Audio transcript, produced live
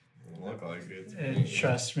look like it. And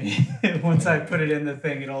trust me, once I put it in the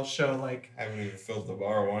thing, it'll show like. I haven't even filled the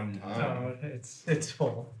bar one time. Oh, it's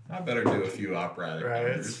full. I better do a few operatic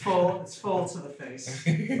numbers. It's full. It's full to the face.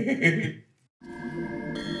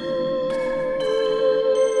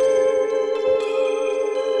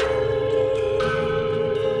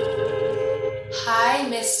 High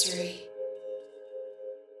Mystery.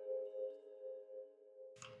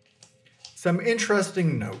 Some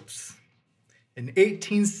interesting notes. In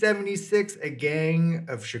 1876, a gang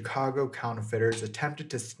of Chicago counterfeiters attempted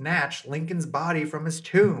to snatch Lincoln's body from his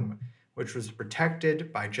tomb, which was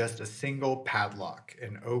protected by just a single padlock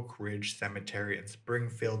in Oak Ridge Cemetery in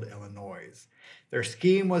Springfield, Illinois. Their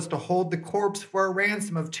scheme was to hold the corpse for a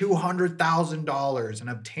ransom of $200,000 and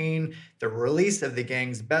obtain the release of the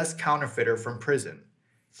gang's best counterfeiter from prison.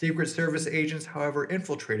 Secret Service agents, however,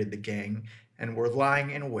 infiltrated the gang and were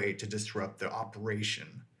lying in wait to disrupt the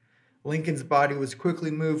operation. Lincoln's body was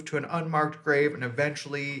quickly moved to an unmarked grave and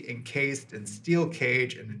eventually encased in steel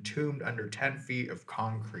cage and entombed under 10 feet of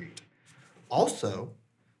concrete. Also,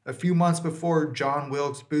 a few months before John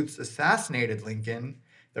Wilkes Booth assassinated Lincoln,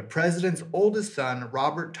 the president's oldest son,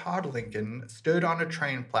 Robert Todd Lincoln, stood on a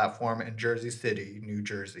train platform in Jersey City, New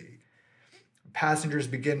Jersey. Passengers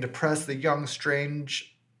began to press the young,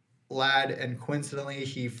 strange lad, and coincidentally,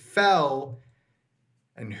 he fell.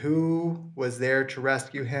 And who was there to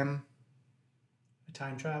rescue him? A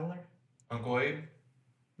time traveler? Uncle Abe?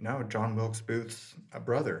 No, John Wilkes Booth's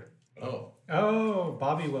brother. Oh. Oh,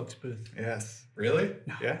 Bobby Wilkes Booth. Yes. Really?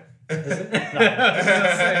 No. Yeah. Is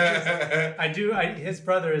it? His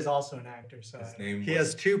brother is also an actor, so His name He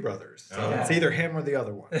was has two brothers. So Oh. it's either him or the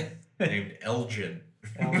other one. named Elgin.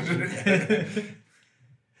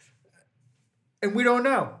 And we don't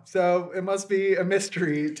know. So it must be a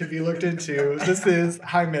mystery to be looked into. This is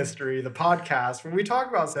High Mystery, the podcast where we talk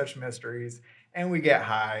about such mysteries and we get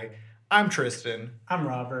high. I'm Tristan. I'm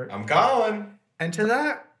Robert. I'm Colin. And to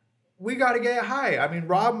that, we got to get high. I mean,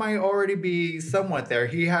 Rob might already be somewhat there.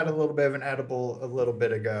 He had a little bit of an edible a little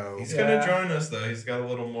bit ago. He's gonna join us though. He's got a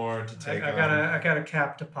little more to take on. I got a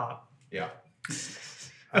cap to pop. Yeah.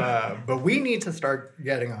 But we need to start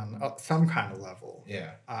getting on some kind of level.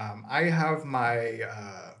 Yeah. I have my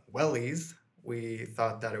wellies. We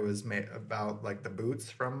thought that it was about like the boots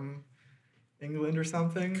from England or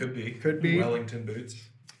something. Could be. Could be. Wellington boots.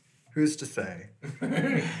 Who's to say?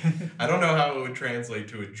 I don't know how it would translate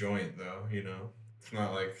to a joint though, you know. It's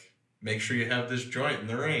not like make sure you have this joint in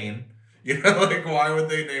the rain. You know, like why would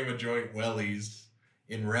they name a joint wellies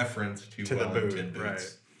in reference to Wellington the boot,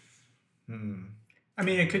 boots? Right. I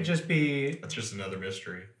mean, it could just be. That's just another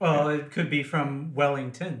mystery. Well, it could be from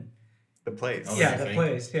Wellington. The place. Oh, Yeah, you the think?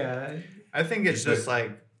 place. Yeah. I think it's Is just it-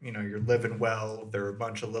 like, you know, you're living well. They're a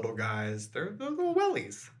bunch of little guys. They're little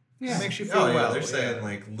wellies. Yeah. It makes you feel Oh yeah, well. they're saying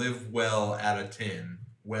like live well out of 10.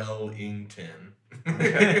 Wellington.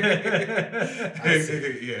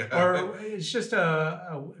 Yeah. Or it's just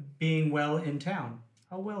a being well in town.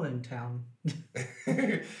 Oh, well in town.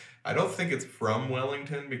 I don't think it's from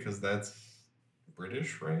Wellington because that's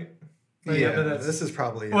British, right? But yeah, but that's- this is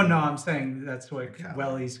probably. Well, no, I'm saying that's what Okay.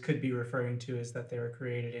 wellies could be referring to is that they were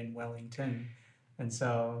created in Wellington. And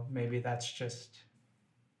so maybe that's just.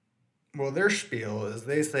 Well, their spiel is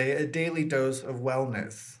they say a daily dose of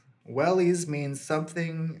wellness. Wellies means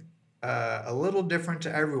something a little different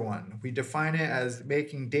to everyone. We define it as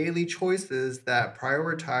making daily choices that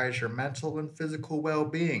prioritize your mental and physical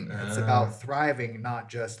well-being. It's about thriving, not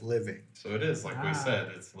just living. So it is, like we Ah. said,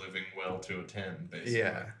 it's living well to a 10, basically.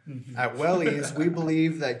 Yeah. Mhm. At Wellies, we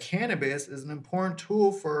believe that cannabis is an important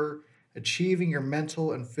tool for achieving your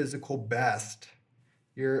mental and physical best.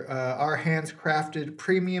 Our hands-crafted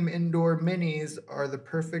premium indoor minis are the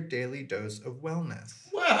perfect daily dose of wellness.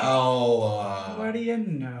 Well, What do you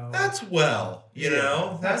know? that's well, you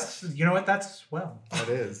know? That's you know what? That's swell. That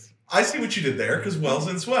is. I see what you did there, because well's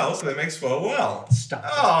in swell, so that makes swell well. Stop.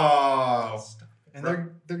 Oh. Stop. And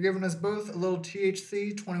they're giving us both a little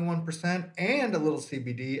THC, 21%, and a little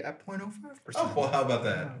CBD at 0.05%. Oh, well, how about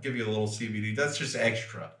that? Give you a little CBD. That's just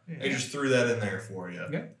extra. I just threw that in there for you.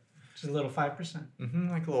 Yeah. Just a little 5%.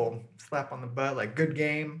 Like a little slap on the butt, like good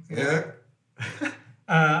game. Yeah.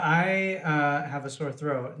 I have a sore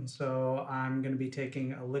throat, and so I'm going to be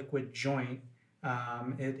taking a liquid joint.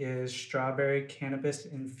 It is strawberry cannabis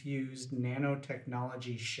infused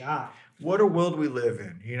nanotechnology shot. What a world we live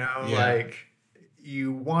in, you know? Yeah. Like,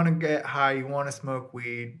 you want to get high, you want to smoke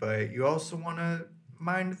weed, but you also want to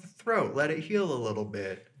mind the throat, let it heal a little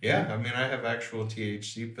bit. Yeah, I mean, I have actual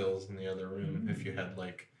THC pills in the other room if you had,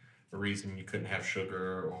 like, a reason you couldn't have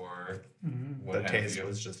sugar or what The have taste you.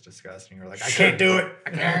 was just disgusting. You're like, I can't do it. I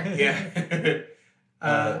can't. Yeah.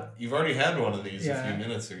 You've already had one of these a yeah, few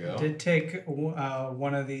minutes ago. Did take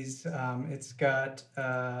one of these. It's got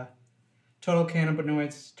total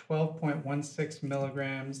cannabinoids 12.16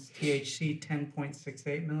 milligrams, THC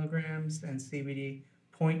 10.68 milligrams, and CBD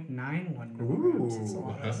 0.91 milligrams. It's a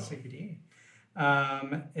lot of CBD.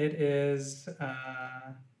 It is.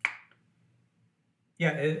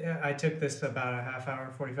 I took this about a half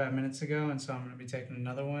hour, 45 minutes ago, and so I'm going to be taking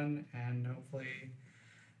another one, and hopefully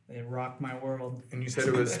they rock my world. And you said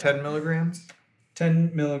it was 10 milligrams?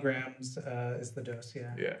 10 milligrams is the dose,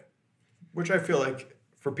 yeah. Yeah. Which I feel like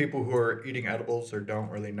for people who are eating edibles or don't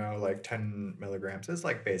really know, like 10 milligrams is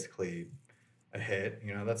like basically a hit.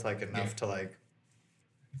 You know, that's like enough to like...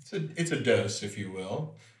 It's a dose, if you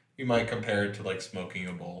will. You might compare it to like smoking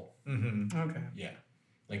a bowl. Mm-hmm. Okay. Yeah.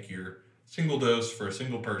 Like your single dose for a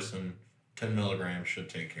single person, 10 milligrams should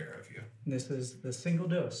take care of you. This is the single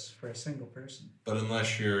dose for a single person. But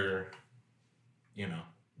unless you're, you know...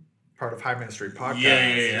 part of High Mystery Podcast.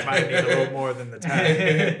 Yeah. You might need a little more than the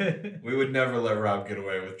 10. We would never let Rob get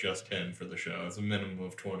away with just 10 for the show. It's a minimum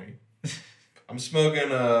of 20. I'm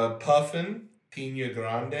smoking a Puffin Pina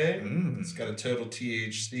Grande. It's got a total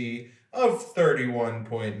THC of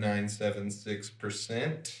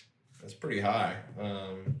 31.976%. That's pretty high.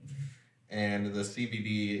 And the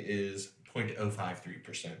CBD is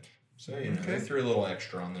 0.053%. So, you know, they threw a little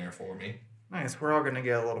extra on there for me. Nice. We're all going to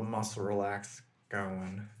get a little muscle relax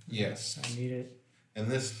going. Yes. I need it. And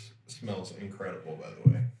this smells incredible, by the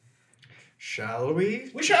way. Shall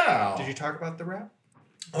we? We shall. Did you talk about the wrap?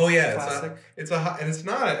 Oh yeah, Classic. and it's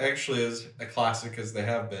not actually as a classic as they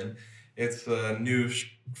have been. It's a new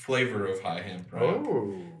flavor of high hemp. Right?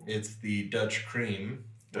 Oh. It's the Dutch cream.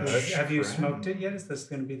 Have you smoked it yet? Is this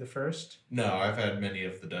going to be the first? No, I've had many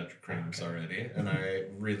of the Dutch creams already, and I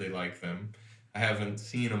really like them. I haven't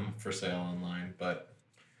seen them for sale online, but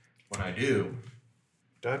when I do,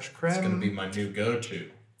 Dutch creme. it's going to be my new go-to.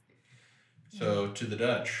 So, to the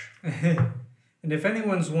Dutch. And if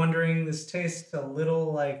anyone's wondering, this tastes a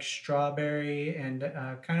little like strawberry and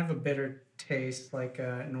kind of a bitter taste, like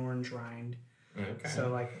an orange rind. Okay. So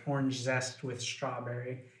like orange zest with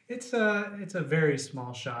strawberry. It's a very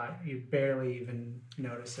small shot. You barely even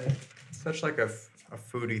notice it. It's such like a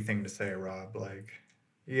foodie thing to say, Rob. Like,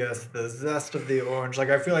 yes, the zest of the orange. Like,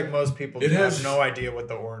 I feel like most people have no idea what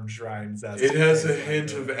the orange rind zest is. It has a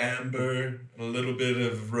hint of amber, a little bit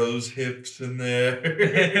of rose hips in there.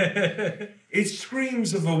 It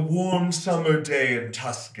screams of a warm summer day in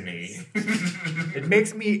Tuscany. It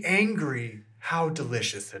makes me angry how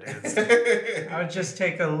delicious it is. I would just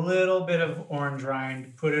take a little bit of orange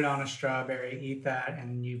rind, put it on a strawberry, eat that,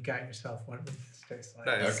 and you've got yourself what this tastes like.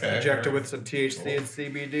 Nice. Okay. Inject it with some THC and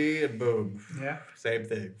CBD, and boom. Yeah. Same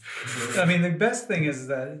thing. I mean, the best thing is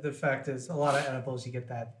that the fact is a lot of edibles, you get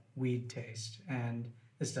that weed taste, and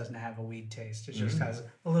this doesn't have a weed taste. It just has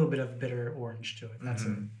a little bit of bitter orange to it. That's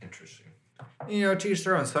it. Interesting. You know, to each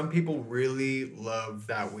their own. Some people really love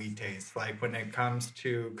that weed taste. Like when it comes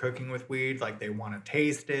to cooking with weed, like they want to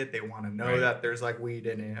taste it. They want to know that there's like weed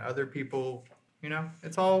in it. Other people, you know,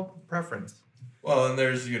 it's all preference. Well, and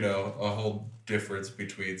there's, you know, a whole difference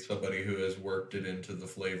between somebody who has worked it into the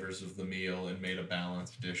flavors of the meal and made a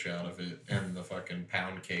balanced dish out of it and the fucking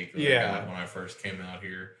pound cake that I got when I first came out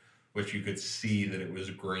here, which you could see that it was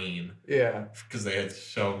green. Yeah. Because they had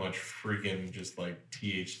so much freaking just like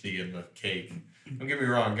THC in the cake. Don't get me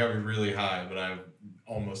wrong, it got me really high, but I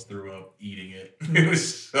almost threw up eating it. It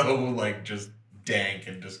was so like just dank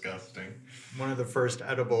and disgusting. One of the first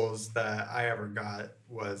edibles that I ever got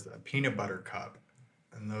was a peanut butter cup.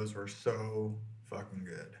 And those were so fucking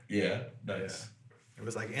good. Yeah, nice. Yeah. It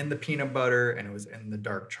was like in the peanut butter and it was in the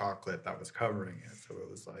dark chocolate that was covering it. So it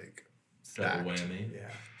was like stacked. Double whammy. Yeah.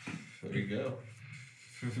 There you go.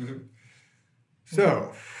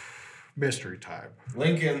 So, mystery time.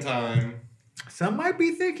 Lincoln time. Some might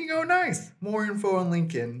be thinking, oh, nice, more info on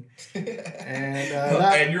Lincoln.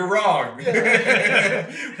 And you're wrong.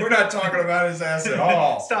 We're not talking about his ass at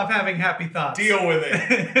all. Stop having happy thoughts. Deal with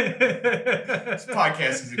it. This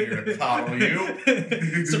podcast isn't here to coddle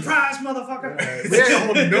you. Surprise, motherfucker. We ain't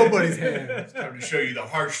holding nobody's hand. It's time to show you the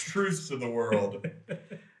harsh truths of the world.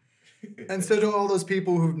 And so to all those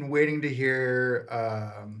people who've been waiting to hear,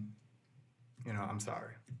 you know, I'm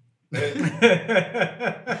sorry.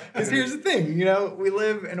 Because here's the thing, you know, we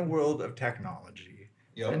live in a world of technology.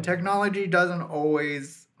 Yep. And technology doesn't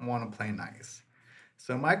always want to play nice.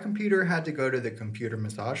 So my computer had to go to the computer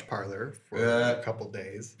massage parlor for a couple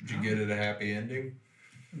days. Did you get it a happy ending?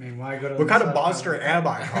 I mean, why go to What kind of monster am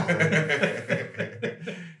I?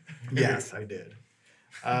 Yes, I did.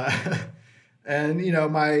 And, you know,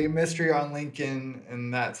 my mystery on Lincoln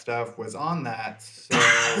and that stuff was on that.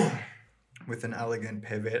 So, with an elegant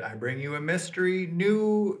pivot, I bring you a mystery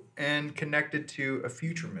new and connected to a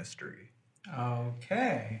future mystery.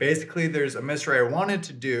 Okay. Basically, there's a mystery I wanted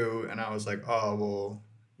to do, and I was like, oh, well,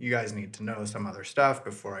 you guys need to know some other stuff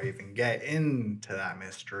before I even get into that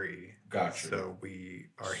mystery. Gotcha. So, we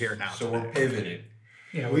are here now. So today. we're pivoting.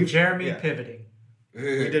 Yeah, with Jeremy yeah. pivoting.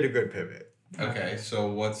 We did a good pivot. Okay,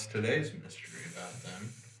 so what's today's mystery about then?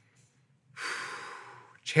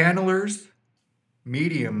 Channelers,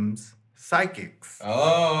 mediums, psychics,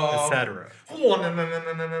 Oh. etc.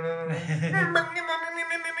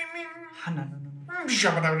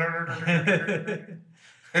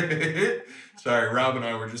 Sorry, Rob and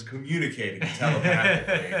I were just communicating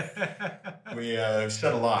telepathically. We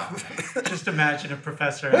said a lot. Just imagine a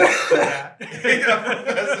professor. Yeah,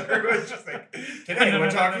 professor was just like, today we're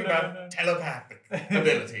talking about telepathic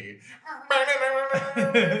ability.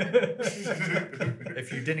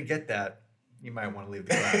 If you didn't get that, you might want to leave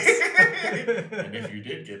the class. And if you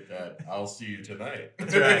did get that, I'll see you tonight.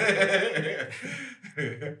 That's right.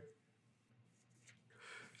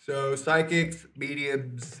 So psychics,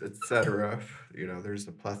 mediums, etc. You know, there's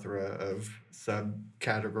a plethora of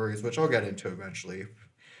subcategories, which I'll get into eventually.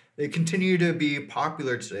 They continue to be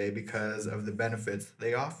popular today because of the benefits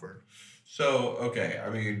they offer. So, okay, I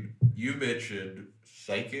mean, you mentioned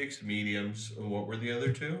psychics, mediums, and what were the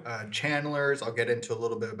other two? Channelers, I'll get into a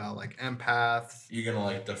little bit about like empaths. You gonna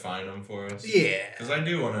like define them for us? Yeah. Because I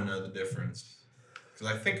do want to know the difference.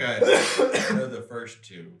 Because I think I know the first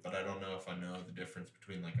two, but I don't know if I know the difference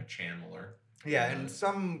between like a channeler. Yeah, and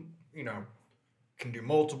some, you know, can do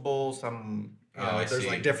multiple, some, you know, I there's see.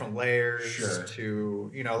 like different layers Sure. to,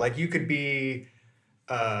 you know, like you could be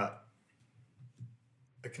a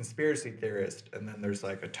conspiracy theorist, and then there's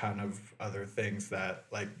like a ton of other things that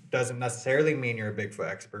like doesn't necessarily mean you're a Bigfoot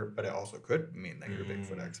expert, but it also could mean that you're a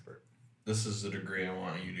Bigfoot expert. This is the degree I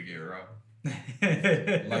want you to get, Rob.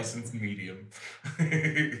 Licensed medium. I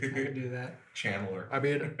can do that. Channeler. I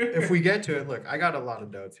mean, if we get to it, look, I got a lot of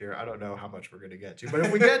notes here. I don't know how much we're going to get to, but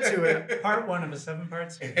if we get to it, Part 1 of a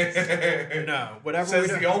 7-part series. no, whatever. Says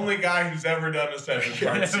we the do- only guy who's ever done a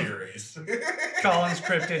 7-part series. Collins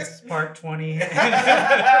Cryptids Part 20. They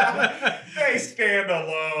stand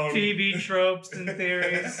alone. TV tropes and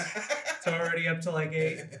theories. It's already up to like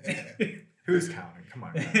 8. Who's counting? Come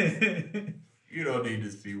on, guys. You don't need to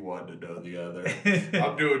see one to know the other.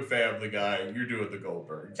 I'm doing Family Guy. You're doing the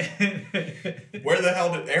Goldbergs. Where the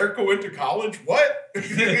hell did Erica went to college? What?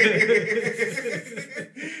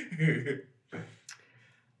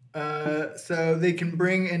 So they can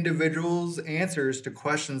bring individuals answers to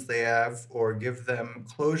questions they have or give them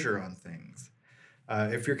closure on things.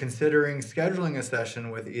 If you're considering scheduling a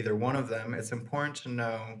session with either one of them, it's important to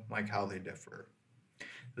know like how they differ.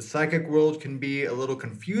 The psychic world can be a little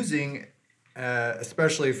confusing,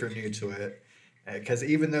 especially if you're new to it, because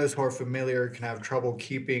even those who are familiar can have trouble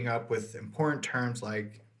keeping up with important terms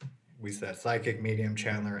like we said, psychic, medium,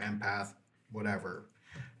 channeler, empath, whatever.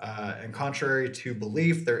 And contrary to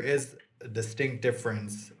belief, there is a distinct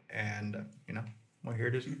difference, and you know, we're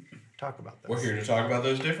here to talk about this. We're here to talk about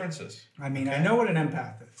those differences. I mean, I know what an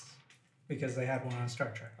empath is because they had one on Star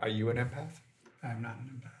Trek. Are you an empath? I'm not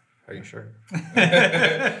an empath. Are you sure?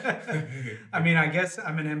 I mean, I guess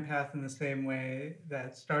I'm an empath in the same way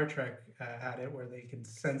that Star Trek had it, where they can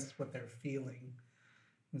sense what they're feeling.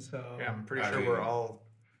 And so, Yeah, I'm pretty I sure mean- we're all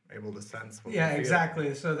able to sense what yeah, we feel.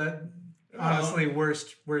 exactly. So that honestly,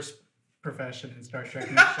 worst profession in Star Trek.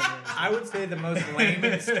 I would say the most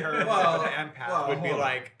layman's term Well, of an empath well, would be hold on.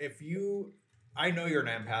 like if you. I know you're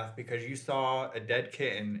an empath because you saw a dead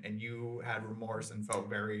kitten and you had remorse and felt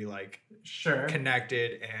very like Sure.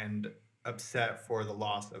 connected and upset for the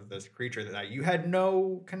loss of this creature that you had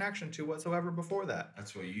no connection to whatsoever before that.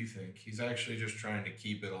 That's what you think. He's actually just trying to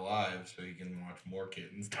keep it alive so he can watch more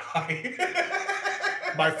kittens die.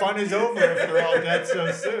 My fun is over if they're all dead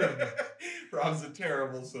so soon. Rob's a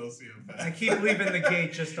terrible sociopath. I keep leaving the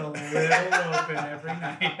gate just a little open every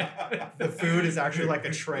night. The food is actually like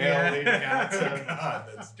a trail Yeah. leading out. Oh, So. God,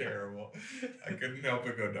 that's terrible. I couldn't help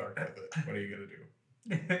but go dark with it. What are you gonna do?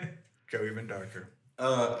 Go even darker.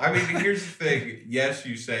 I mean, here's the thing. Yes,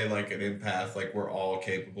 you say like an empath, like we're all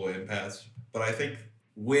capable empaths, but I think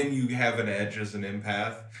when you have an edge as an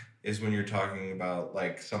empath is when you're talking about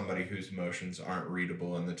like somebody whose emotions aren't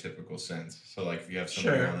readable in the typical sense. So like if you have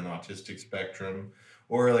somebody Sure. on an autistic spectrum,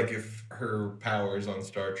 or like if her powers on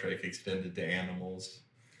Star Trek extended to animals,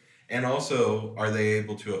 and also are they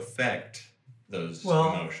able to affect those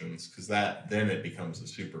Well- emotions, because then it becomes a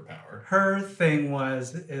superpower. Her thing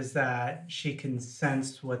is that she can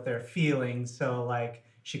sense what they're feeling, so like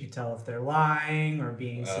she could tell if they're lying or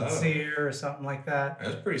being Oh. sincere or something like that.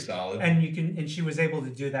 That's pretty solid. And she was able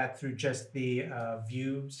to do that through just the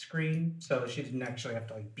view screen, so she didn't actually have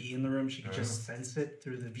to like be in the room. She could just sense it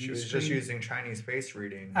through the view She was screen. just using Chinese face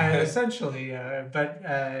reading. Essentially, it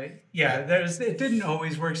didn't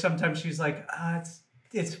always work. Sometimes she's like,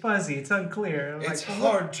 it's fuzzy, it's unclear. I'm It's like,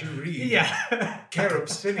 hard to read. Yeah.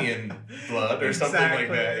 Carapsinian blood or something like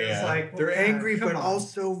that. It's Yeah. like, They're angry, come but on.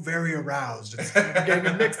 also very aroused. It's getting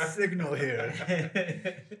a mixed signal here.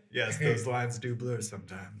 Yes, those lines do blur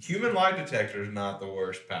sometimes. Human lie detector is not the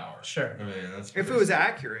worst power. Sure. I mean, that's If it was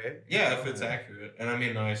accurate. Yeah, if it's accurate. And I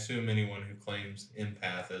mean, I assume anyone who claims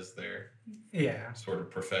empath as their Yeah, sort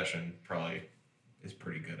of profession probably is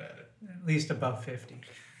pretty good at it. at least above 50.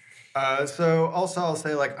 So also I'll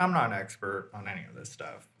say, like, I'm not an expert on any of this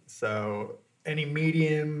stuff. So any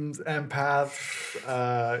mediums, empaths,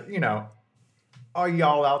 all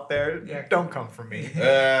y'all out there, Yeah. don't come for me.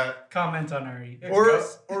 Comment on our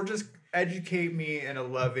Or just educate me in a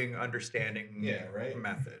loving, understanding Yeah, right.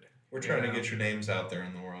 method. We're trying Yeah. to get your names out there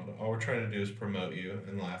in the world. All we're trying to do is promote you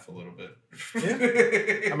and laugh a little bit.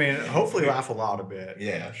 I mean, hopefully laugh a lot a bit.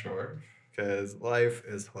 Yeah, sure. Because life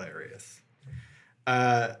is hilarious.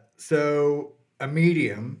 So a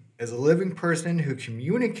medium is a living person who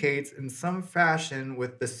communicates in some fashion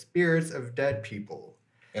with the spirits of dead people.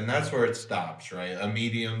 And that's where it stops, right? A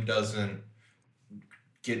medium doesn't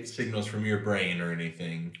get signals from your brain or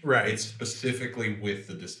anything. Right. It's specifically with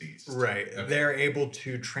the deceased. Right. Okay. They're able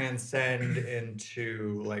to transcend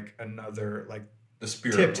into like another, like The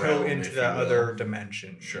spirit tiptoe realm, into if the you will. other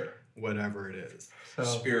dimension. Sure. Whatever it is. So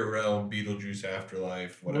Spirit realm, Beetlejuice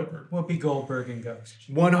afterlife, whatever. Whoopi Goldberg and Ghost.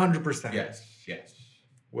 100%. Yes, yes.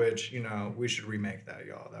 Which, we should remake that,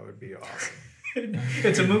 y'all. That would be awesome.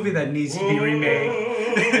 It's a movie that needs to be remade.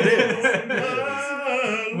 It is.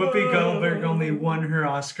 Whoopi Goldberg only won her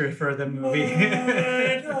Oscar for the movie.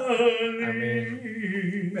 I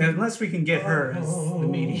mean, Unless we can get her as the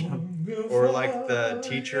medium. or like the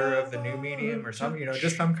teacher of the new medium or something,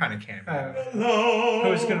 just some kind of cameo.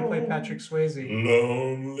 Who's going to play Patrick Swayze?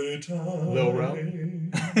 Lonely time. Lil Rel?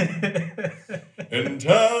 And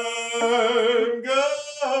time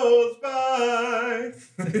goes by.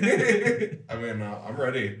 I mean, I'm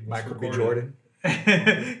ready. Let's Michael B. record it.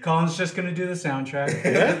 Jordan. Colin's just going to do the soundtrack. He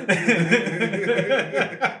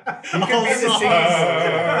can be the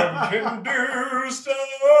I can do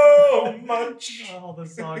so much. All the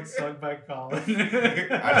songs sung by Colin.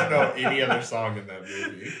 I don't know any other song in that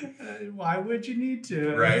movie. Why would you need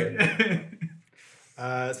to? Right.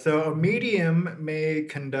 So a medium may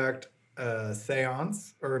conduct a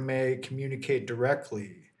seance or may communicate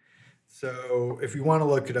directly. So if you want to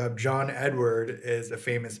look it up, John Edward is a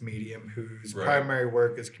famous medium whose Right. primary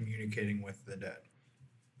work is communicating with the dead.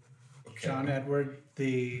 Okay. John Edward,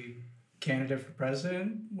 the candidate for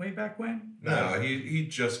president way back when? No, he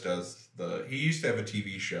just does he used to have a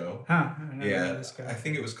TV show. Huh. I never knew Yeah, this guy. I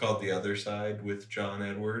think it was called The Other Side with John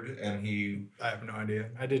Edward, and he. I have no idea.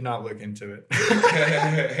 I did not look into it.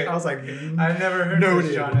 There's I was like, I've never heard of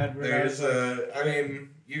Noted. John Edward. I was like, I mean,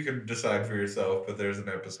 you can decide for yourself, but there's an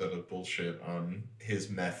episode of Bullshit on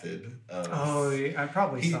his method of. I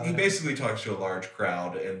probably saw He that. basically talks to a large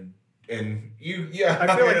crowd, and I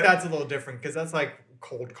feel like that's a little different because that's like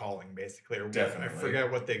cold calling, basically. Or Definitely. I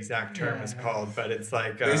forget what the exact term is called, but it's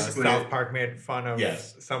like Basically, South Park made fun of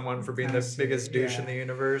Yes. someone for being I the see, biggest douche in yeah. the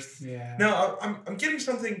universe. Yeah. No, I'm getting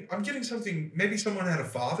something. I'm getting something. Maybe someone had a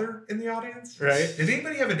father in the audience, Right. Did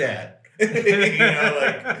anybody have a dad?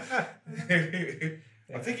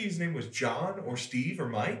 I think his name was John or Steve or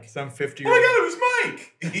Mike. Some Oh 50-year-old my God, it was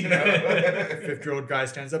Mike. 50-year-old guy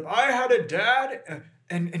stands up. I had a dad,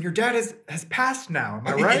 and your dad has passed now. Am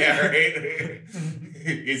I right? Yeah, right.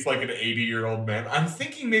 He's like an 80-year-old man. I'm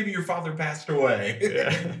thinking maybe your father passed away. Yeah.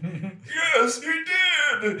 Yes, he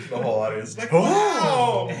did. The whole audience is like, Oh.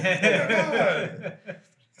 wow. Oh my God.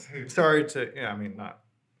 Sorry to, not.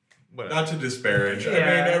 Whatever. Not to disparage. I Yeah.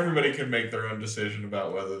 mean, everybody can make their own decision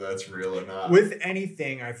about whether that's real or not. With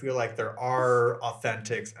anything, I feel like there are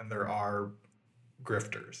authentics and there are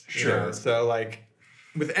grifters. you Sure. know? So, like,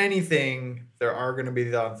 with anything, there are going to be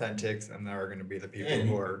the authentics and there are going to be the people And,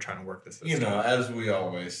 who are trying to work the system. you know, as we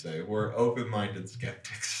always say, we're open-minded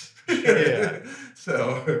skeptics. Yeah.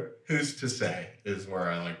 So, who's to say is where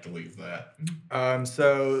I like to leave that.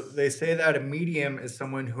 So they say that a medium is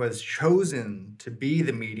someone who has chosen to be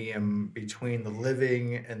the medium between the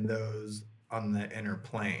living and those on the inner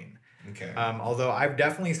plane. Okay. Although I've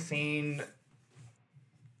definitely seen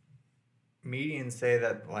mediums say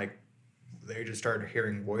that like they just started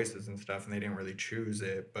hearing voices and stuff and they didn't really choose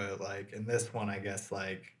it, but like in this one I guess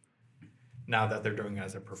like now that they're doing it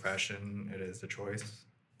as a profession, it is a choice.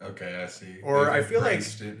 Okay, I see. Or They've I feel like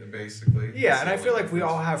embraced it, basically. yeah, That's and the I feel only like we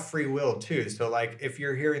all difference. have free will too. So like if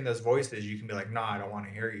you're hearing those voices, you can be like, "No, I don't want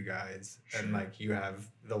to hear you guys." And Sure. like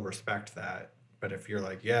they'll respect that. But if you're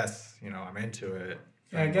like, "Yes, I'm into it."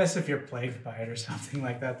 Yeah, I guess if you're plagued by it or something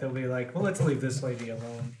like that, they'll be like, well, let's leave this lady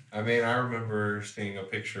alone. I mean, I remember seeing a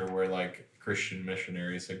picture where like Christian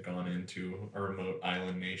missionaries had gone into a remote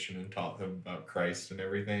island nation and taught them about Christ and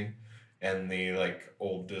everything. And the like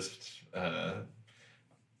oldest, I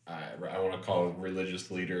want to call it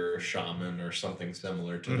religious leader or shaman or something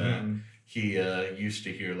similar to that. Mhm. He used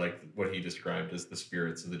to hear like what he described as the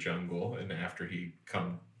spirits of the jungle, and after he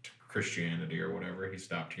come to Christianity or whatever, he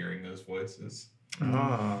stopped hearing those voices.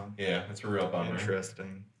 Oh, Yeah, it's a real bummer.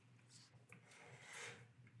 interesting.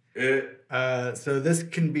 It, So this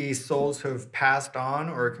can be souls who have passed on,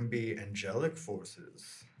 or it can be angelic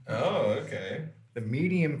forces. oh, okay. The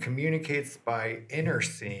medium communicates by inner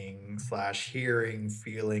seeing / hearing,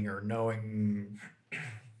 feeling, or knowing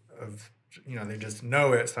of, they just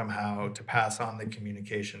know it somehow to pass on the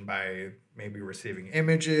communication by maybe receiving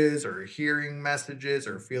images or hearing messages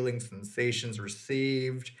or feeling sensations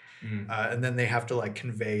received. Mm. And then they have to like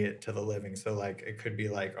convey it to the living. So like it could be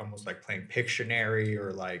like almost like playing Pictionary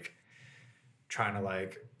or like trying to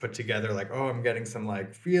like put together like, oh, I'm getting some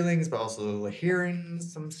like feelings, but also hearing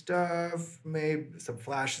some stuff, maybe some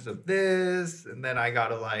flashes of this, and then I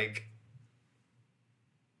gotta like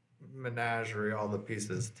menagerie all the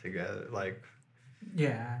pieces together, like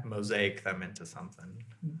Yeah. mosaic them into something.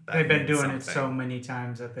 that They've been means doing it something. so many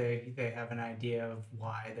times that they have an idea of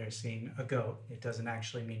why they're seeing a goat. It doesn't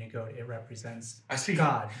actually mean a goat. It represents I see.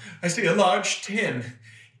 God. I see a large tin.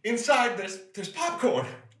 Inside there's popcorn.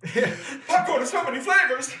 Popcorn of so many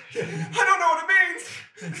flavors. I don't know what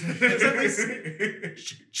it There's at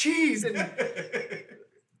means. cheese and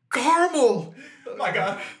caramel. My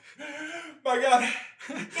God. My God.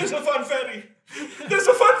 There's a funfetti. There's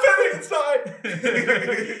a funfetti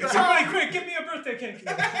inside. Somebody quick, give me a birthday cake.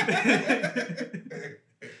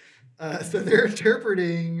 So they're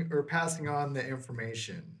interpreting or passing on the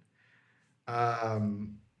information.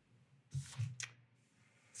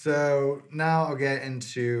 So now I'll get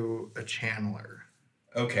into a channeler.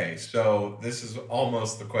 Okay, so this is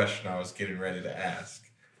almost the question I was getting ready to ask.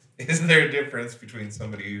 Is there a difference between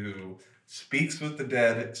somebody who speaks with the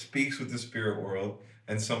dead, speaks with the spirit world,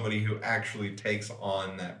 and somebody who actually takes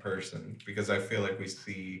on that person? Because I feel like we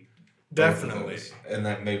see both of Definitely. those, and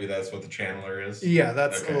that maybe that's what the channeler is. Yeah,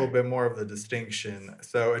 that's Okay. a little bit more of the distinction.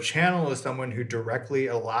 So a channel is someone who directly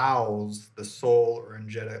allows the soul or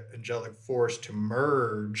angelic force to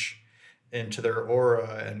merge into their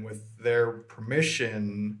aura and with their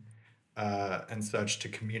permission and such to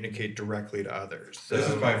communicate directly to others. So, This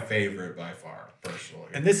is my favorite by far, personally.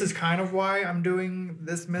 and this is kind of why I'm doing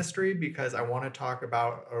this mystery, because I want to talk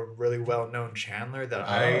about a really well-known channeler that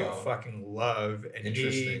I Oh. fucking love, and he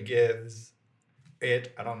Interesting. gives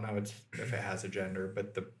it. I don't know if it has a gender,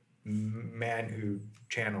 but the man who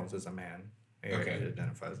channels is a man. He Okay.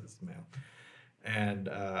 identifies as male, and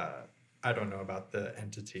I don't know about the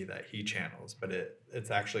entity that he channels, but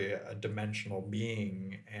it's actually a dimensional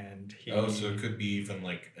being, and he. Oh, so it could be even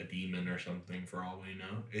like a demon or something for all we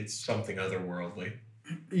know. It's something otherworldly.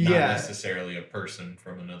 Not yeah. necessarily a person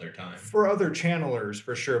from another time. For other channelers,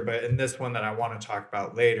 for sure, but in this one that I want to talk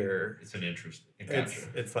about later, It's an interest.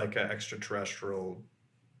 it's like an extraterrestrial,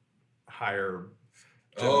 higher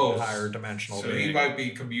dimensional So being. he might be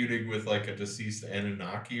commuting with like a deceased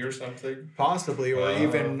Anunnaki or something. Possibly, or Oh.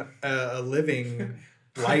 even a living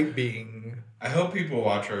light being. I hope people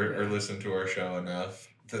watch or listen to our show enough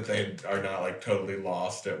that they are not like totally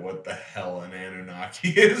lost at what the hell an Anunnaki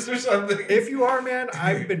is or something. If you are, man,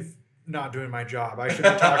 I've been not doing my job. I should be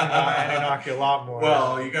talking about Anunnaki a lot more.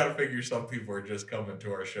 Well, you got to figure some people are just coming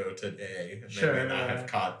to our show today and Sure, they may not yeah. have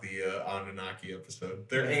caught the Anunnaki episode.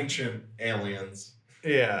 They're Yeah. ancient aliens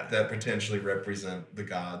yeah, that potentially represent the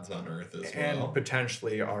gods on Earth as and well.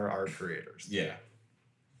 potentially are our creators. Yeah.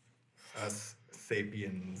 Us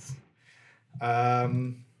sapiens.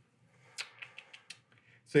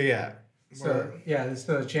 So yeah.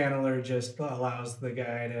 So the channeler just allows the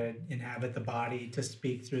guy to inhabit the body to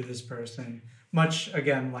speak through this person, much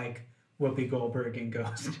again like Whoopi Goldberg in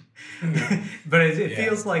Ghost. But it Yeah.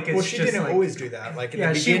 feels like it's Well, she just didn't like, always do that. Like in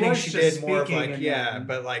Yeah, the she beginning, was she just did more of speaking like, and yeah, then-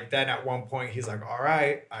 but like then at one point he's like, all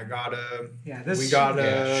right, we yeah, gotta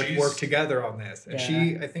Yeah, she's- work together on this. And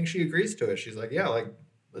Yeah. I think she agrees to it. She's like, yeah, like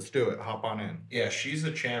Let's do it. Hop on in. Yeah, she's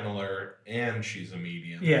a channeler and she's a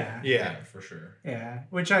medium. Yeah. Yeah. For sure. Yeah.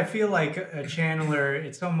 Which I feel like a channeler,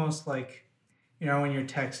 it's almost like, you know, when you're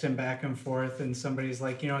texting back and forth and somebody's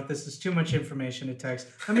like, you know what, this is too much information to text.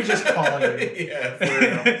 Let me just call you. Yeah, for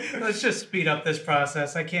real. Let's just speed up this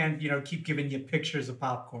process. I can't, you know, keep giving you pictures of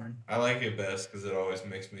popcorn. I like it best because it always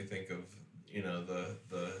makes me think of, you know,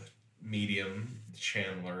 the medium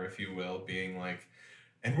channeler, if you will, being like,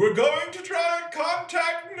 and we're going to try and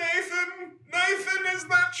contact Nathan. Nathan, is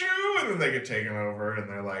that you? And then they get taken over and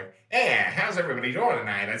they're like, yeah, how's everybody doing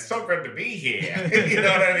tonight? It's so good to be here. You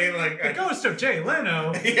know what I mean? Like, The ghost of Jay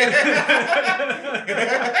Leno.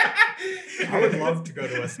 I would love to go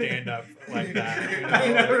to a stand-up like that. You know? I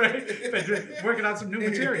know, right? But working on some new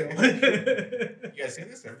material. You guys see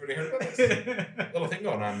this? Everybody heard about this? Little thing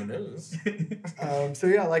going on in the news. So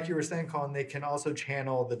yeah, like you were saying, Colin, they can also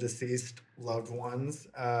channel the deceased loved ones,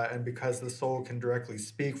 and because the soul can directly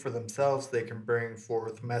speak for themselves, they can bring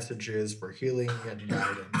forth messages for healing and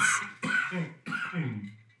guidance.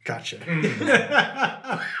 Gotcha.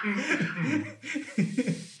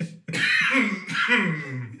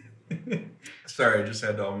 Sorry, I just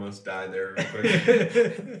had to almost die there real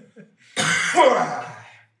quick.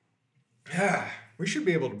 We should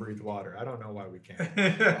be able to breathe water. I don't know why we can't.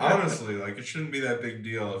 Honestly, like, it shouldn't be that big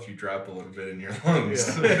deal if you drop a little bit in your lungs.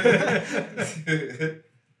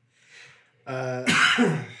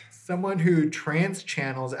 Someone who trance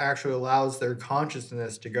channels actually allows their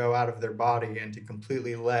consciousness to go out of their body and to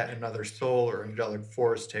completely let another soul or angelic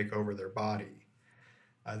force take over their body.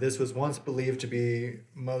 This was once believed to be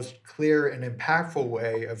most clear and impactful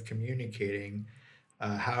way of communicating.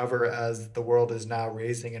 However, as the world is now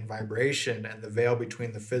raising in vibration and the veil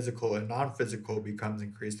between the physical and non-physical becomes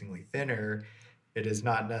increasingly thinner, it's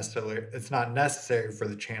not necessary for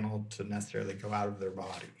the channel to necessarily go out of their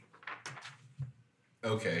body.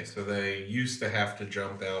 Okay, so they used to have to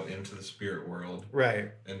jump out into the spirit world. Right.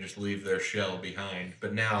 And just leave their shell behind.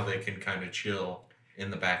 But now they can kind of chill in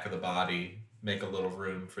the back of the body, make a little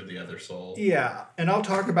room for the other soul. Yeah, and I'll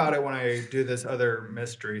talk about it when I do this other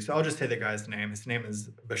mystery. So I'll just say the guy's name. His name is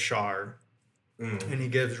Bashar. And he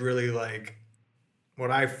gives really, like, what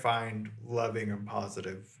I find loving and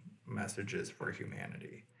positive messages for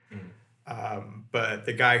humanity. But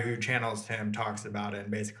the guy who channels him talks about it,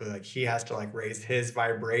 and basically, like, he has to, like, raise his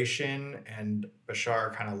vibration, and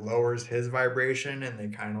Bashar kind of lowers his vibration, and they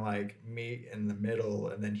kind of, like, meet in the middle,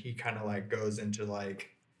 and then he kind of, like, goes into,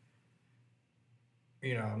 like,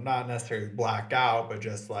 you know, not necessarily blacked out, but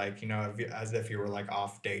just, like, you know, as if you were, like,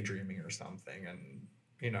 off daydreaming or something, and,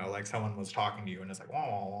 you know, like, someone was talking to you, and it's like, wah,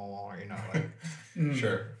 wah, wah, wah, you know, like.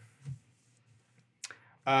 Sure.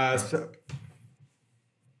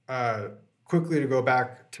 Quickly to go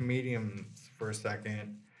back to mediums for a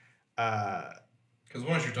second. Because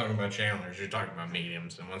once you're talking about channelers, you're talking about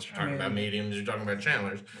mediums. And once you're talking about mediums, you're talking about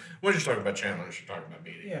channelers. Once you're talking about channelers, you're talking about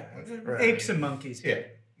mediums. Yeah. Right. Apes and monkeys. Yeah.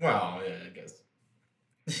 Well, yeah, I guess.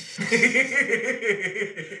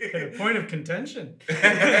 At a point of contention.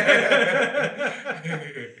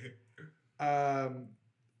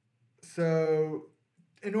 So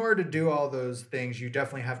in order to do all those things, you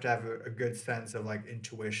definitely have to have a good sense of, like,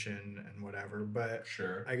 intuition and whatever. But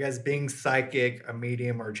Sure. I guess being psychic, a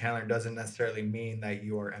medium, or a channeler doesn't necessarily mean that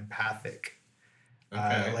you are empathic.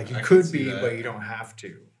 Okay. Like, you I can could see be, that. but you don't have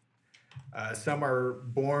to. Some are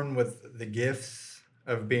born with the gifts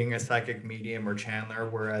of being a psychic medium or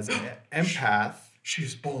channeler, whereas an empath.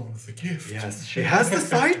 She's born with a gift. Yes, she has the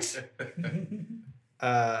sight.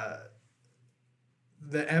 The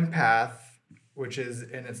empath, which is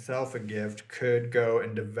in itself a gift, could go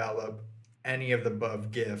and develop any of the above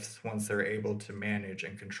gifts once they're able to manage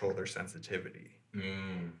and control their sensitivity.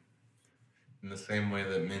 In the same way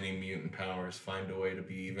that many mutant powers find a way to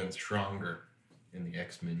be even stronger in the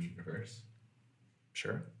X-Men universe.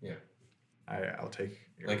 Sure. Yeah. I'll take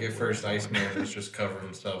your Like, at word first, on that Iceman one. was just covering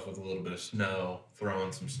himself with a little bit of snow,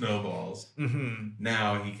 throwing some snowballs. Mhm.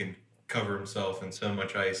 Now he can cover himself in so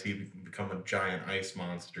much ice, he can become a giant ice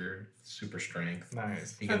monster, super strength.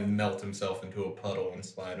 Nice. He can melt himself into a puddle and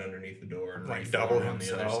slide underneath the door and Like reform double on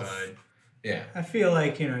the other himself. side. Yeah. I feel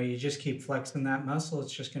like, you know, you just keep flexing that muscle,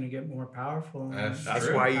 it's just going to get more powerful. and That's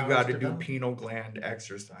True. why you powers got to do develop. pineal gland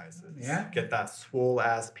exercises. Yeah. Get that swole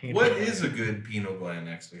ass pineal What gland. is a good pineal gland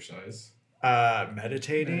exercise?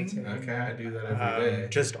 Meditating. Meditating. Okay, I do that every day.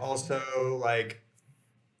 Just also, like,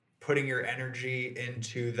 putting your energy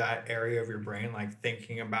into that area of your brain, like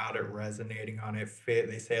thinking about it, resonating on it.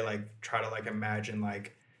 They say, like, try to, like, imagine,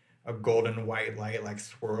 like, a golden white light, like,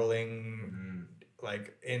 swirling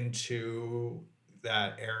like into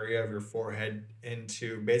that area of your forehead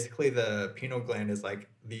into basically the pineal gland is like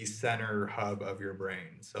the center hub of your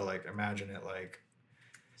brain. So like imagine it like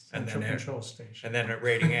and Central then control station. and then it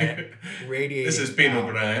radiating. This is pineal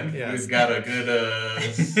out. gland. Yes. We've got a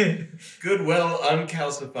good, well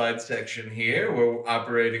uncalcified section here. We're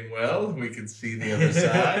operating well. We can see the other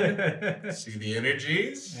side, see the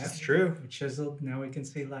energies. Yeah. That's true. We chiseled. Now we can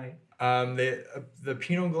see light. The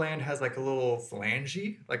pineal gland has like a little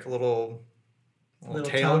phalange, like a little Little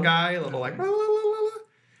tail tongue? guy, a little like. Okay. "La, la, la, la,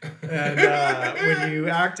 la." And when you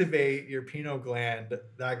activate your pineal gland,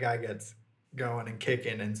 that guy gets going and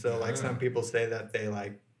kicking. And so like some people say that they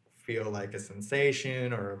like feel like a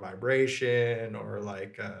sensation or a vibration or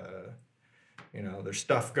like there's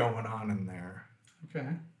stuff going on in there. Okay.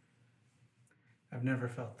 I've never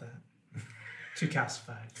felt that. Too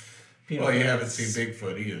calcified. Well, you haven't seen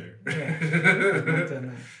Bigfoot either. Yeah. I've not done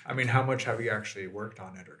that. I mean, how much have you actually worked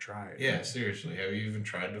on it or tried? Yeah, seriously. Have you even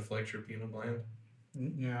tried to flex your pineal gland?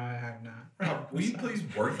 No, I have not. Rob, will you please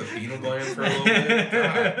work the pineal gland for a little bit?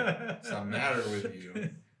 God, what's the matter with you?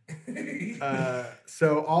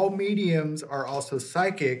 So all mediums are also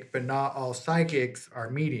psychic, but not all psychics are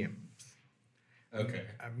mediums. Okay.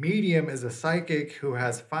 A medium is a psychic who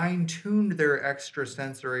has fine-tuned their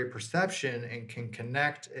extrasensory perception and can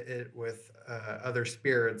connect it with other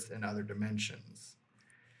spirits in other dimensions.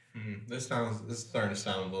 This is starting to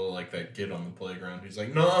sound a little like that kid on the playground who's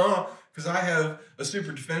like, no, because I have a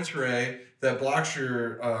super defense ray that blocks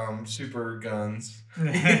your super guns. Well,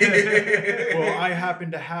 I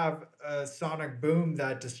happen to have a sonic boom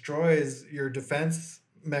that destroys your defense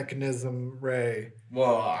mechanism ray.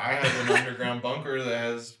 Well, I have an underground bunker that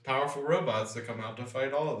has powerful robots that come out to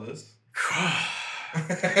fight all of this.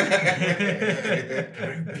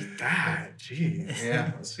 Beat that, jeez.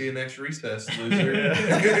 Yeah, I'll see you next recess, loser.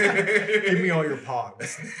 Give me all your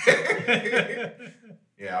pogs.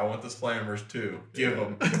 Yeah, I want the slammers too. Give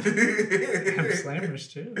them.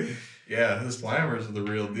 Slammers too. Yeah, the slammers are the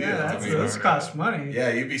real deal. Yeah, those cost money. Yeah,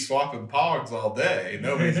 you'd be swapping pogs all day.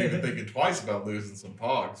 Nobody's even thinking twice about losing some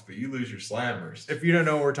pogs, but you lose your slammers. If you don't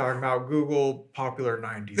know what we're talking about, Google popular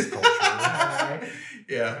 90s culture.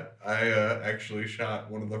 Yeah, I actually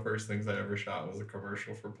shot, one of the first things I ever shot was a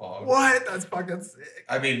commercial for Pogs. What? That's fucking sick.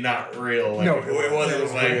 I mean, not real. Like, No, it wasn't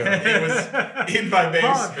was like, real. it was in my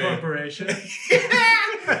Pod basement. Corporation.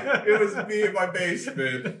 It was me in my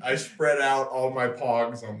basement. I spread out all my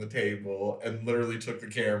Pogs on the table and literally took the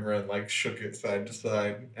camera and like shook it side to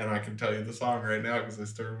side. And I can tell you the song right now because I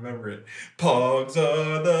still remember it. Pogs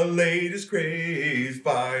are the latest craze.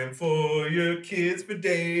 Buy 'em for your kids for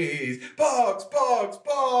days. Pogs, Pogs,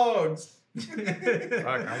 Pogs.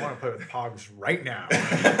 Fuck, I want to play with Pogs right now.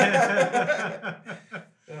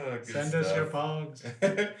 Oh, good Send us stuff. your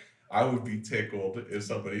pogs. I would be tickled if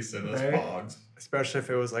somebody sent us Right? Pogs. Especially if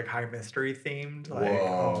it was like high mystery themed. Like,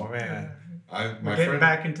 Whoa. oh man. We're My getting friend,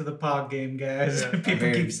 back into the pog game, guys. Yeah, People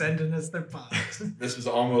I mean- keep sending us their pogs. this is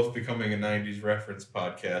almost becoming a 90s reference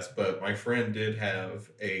podcast, but my friend did have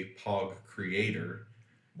a Pog creator.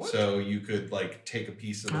 What? So you could like take a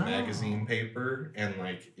piece of the Oh. magazine paper and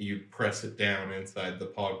like you'd press it down inside the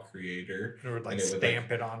Pog creator. It would like And it would,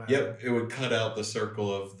 stamp it on a. Yep, it would cut out the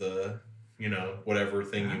circle of the, whatever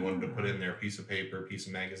thing you wanted to put in there, piece of paper, piece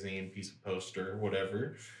of magazine, piece of poster,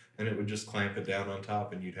 whatever. And it would just clamp it down on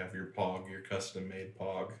top and you'd have your Pog, your custom made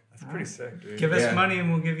Pog. That's pretty sick, dude. Give us Yeah. money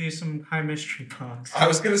and we'll give you some high mystery pogs. I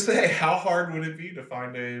was gonna say, how hard would it be to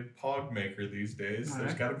find a Pog maker these days? There's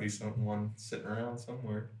Alright. got to be one sitting around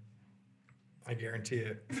somewhere. I guarantee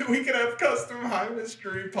it. We could have custom high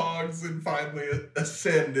mystery Pogs and finally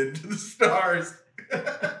ascend into the stars.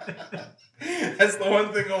 That's the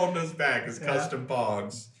one thing holding us back is Yeah. custom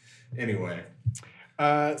Pogs. Anyway,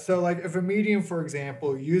 So, like, if a medium, for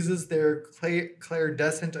example, uses their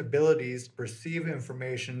clairdescent abilities to perceive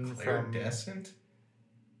information clairdescent.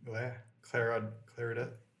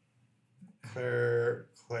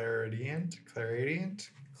 claridient.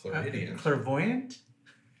 Claridian. Clairvoyant?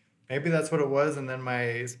 Maybe that's what it was, and then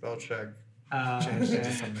my spell check changed it to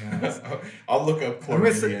Okay. something else. I'll look up I'm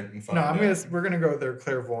gonna say- claridian and find out. We're gonna go with their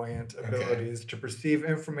clairvoyant Okay. abilities to perceive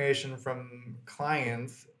information from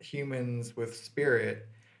clients, humans with spirit.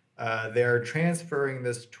 They are transferring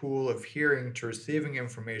this tool of hearing to receiving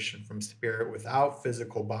information from spirit without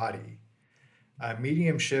physical body.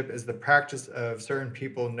 Mediumship is the practice of certain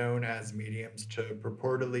people known as mediums to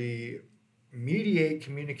purportedly mediate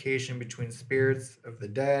communication between spirits of the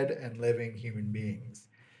dead and living human beings.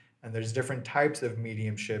 And there's different types of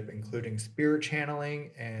mediumship, including spirit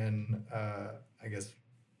channeling and I guess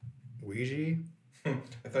Ouija.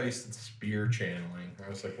 I thought you said spear channeling. I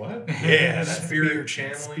was like, what? Yeah, that's Spirit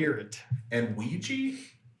channeling. Spirit. And Ouija?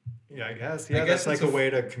 Yeah, I guess. I Yeah, guess that's like it's a way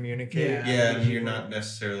to communicate. Yeah. Yeah, and Ouija you're board. not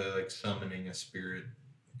necessarily like summoning a spirit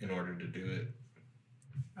in order to do it.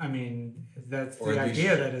 I mean, that's Or the at least-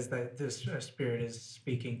 idea that is that this spirit is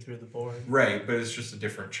speaking through the board. Right, but it's just a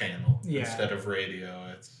different channel. Yeah. Instead of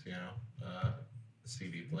radio, it's, a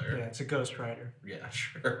CD player. Yeah, it's a Ghost Rider. Yeah,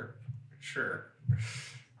 sure.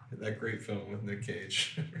 That great film with Nick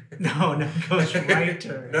Cage. No, Ghost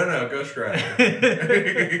Rider. No, Ghost Rider.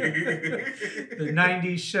 The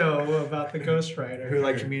 90s show about the Ghost Rider. Who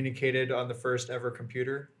like communicated on the first ever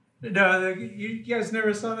computer? No, you guys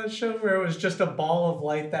never saw that show where it was just a ball of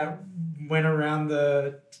light that went around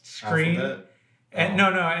the screen? Alphabet? And Oh.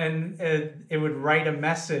 and it would write a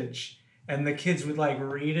message, and the kids would like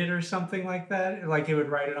read it or something like that. Like it would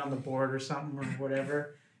write it on the board or something or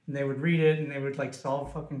whatever, and they would read it and they would like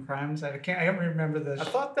solve fucking crimes. I don't remember the. I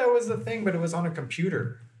thought that was the thing, but it was on a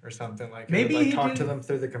computer or something. Like Maybe it would, he like talk to did- them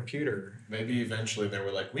through the computer. Maybe eventually they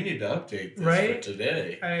were like, we need to update this Right? for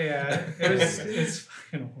today. It's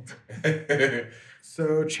fucking old.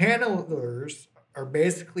 So channelers are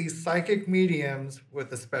basically psychic mediums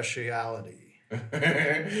with a speciality.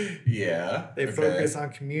 Yeah. They okay. focus on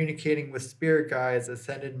communicating with spirit guides,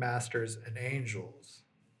 ascended masters, and angels.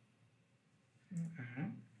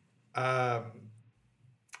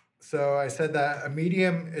 So I said that a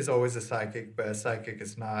medium is always a psychic, but a psychic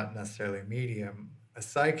is not necessarily a medium. A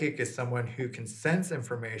psychic is someone who can sense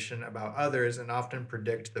information about others and often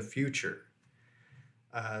predict the future.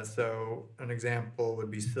 So an example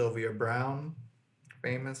would be Sylvia Brown,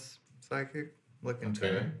 famous psychic. Look into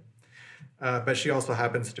Okay. her. But she also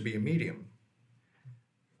happens to be a medium.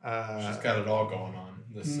 She's got it all going on,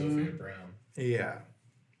 this Sylvia Brown. Yeah.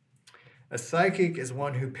 A psychic is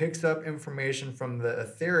one who picks up information from the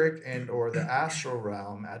etheric and or the astral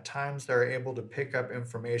realm. At times they're able to pick up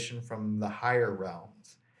information from the higher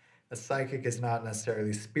realms. A psychic is not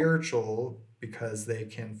necessarily spiritual because they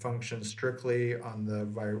can function strictly on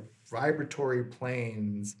the vibratory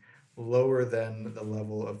planes lower than the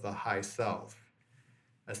level of the high self.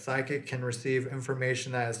 A psychic can receive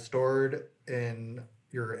information that is stored in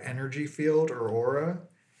your energy field or aura,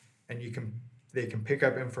 and they can pick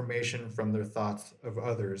up information from their thoughts of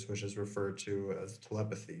others, which is referred to as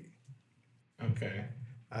telepathy. Okay.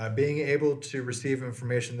 Being able to receive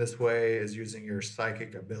information this way is using your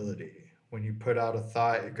psychic ability. When you put out a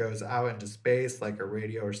thought, it goes out into space like a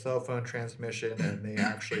radio or cell phone transmission, and they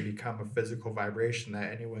actually become a physical vibration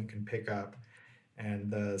that anyone can pick up. And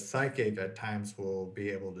the psychic at times will be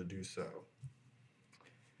able to do so.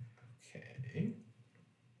 Okay.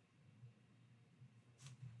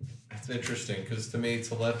 That's interesting because to me,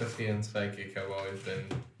 telepathy and psychic have always been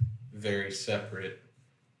very separate.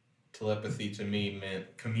 Telepathy to me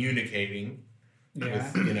meant communicating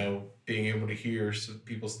Yeah. with, being able to hear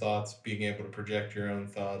people's thoughts, being able to project your own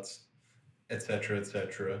thoughts, etc.,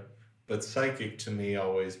 etc. But psychic to me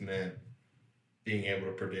always meant being able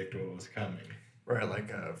to predict what was coming. Right, like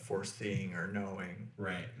a foreseeing or knowing.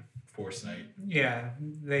 Right. Foresight. Yeah,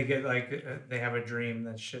 they get they have a dream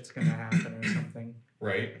that shit's gonna happen or something,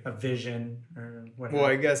 Right. a vision or whatever. Well,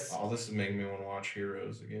 I guess, All this is making me want to watch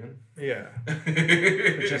Heroes again. yeah.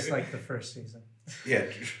 But just like the first season. Yeah.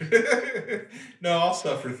 No, I'll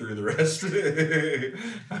suffer through the rest.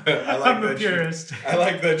 I like I'm a that purist. Show. I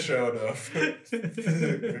like that show enough.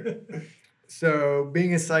 So,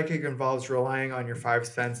 being a psychic involves relying on your five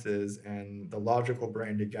senses and the logical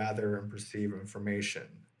brain to gather and perceive information.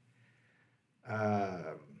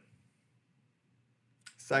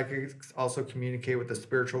 Psychics also communicate with the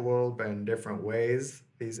spiritual world, but in different ways.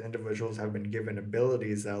 These individuals have been given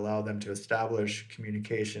abilities that allow them to establish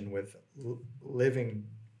communication with living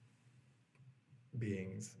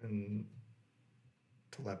beings and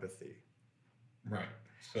telepathy. Right.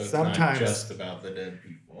 So it's Sometimes- not just about the dead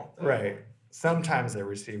people. Right. Sometimes they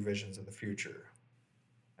receive visions of the future.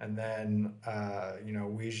 And then,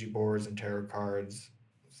 Ouija boards and tarot cards,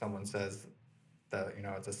 someone says that,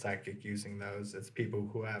 it's a psychic using those. It's people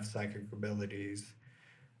who have psychic abilities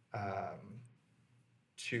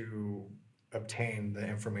to obtain the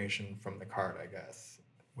information from the card, I guess,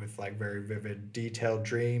 with like very vivid, detailed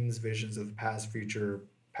dreams, visions of the past, future,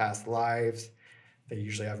 past lives. They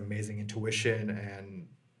usually have amazing intuition and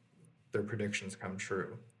their predictions come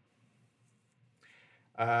true.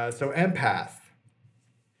 So empath.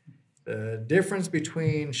 The difference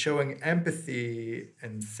between showing empathy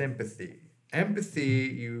and sympathy.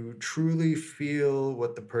 Empathy, you truly feel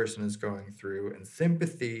what the person is going through, and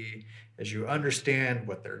sympathy is you understand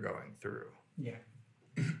what they're going through. Yeah.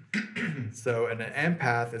 So an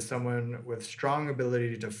empath is someone with strong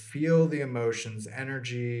ability to feel the emotions,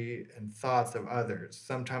 energy, and thoughts of others.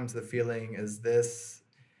 Sometimes the feeling is this.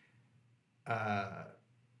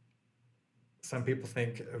 Some people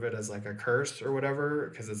think of it as like a curse or whatever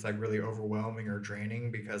because it's like really overwhelming or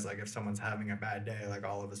draining, because like if someone's having a bad day, like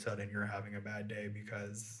all of a sudden you're having a bad day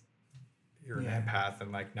because you're an empath,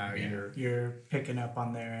 and like now you're picking up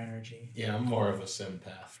on their energy. Yeah, I'm more of a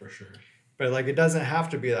sympath for sure. But like it doesn't have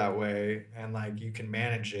to be that way, and like you can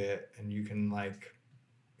manage it, and you can like,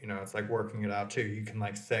 it's like working it out too. You can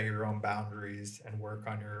like set your own boundaries and work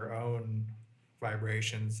on your own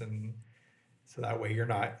vibrations, and so that way you're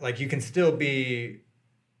not like, you can still be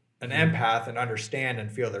an empath and understand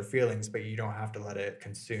and feel their feelings, but you don't have to let it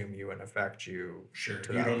consume you and affect you. Sure.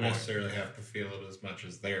 You don't necessarily have to feel it as much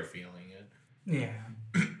as they're feeling it. Yeah.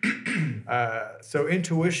 So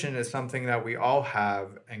intuition is something that we all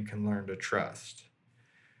have and can learn to trust.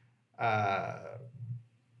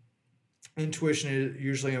 Intuition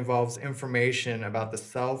usually involves information about the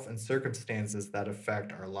self and circumstances that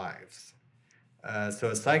affect our lives. So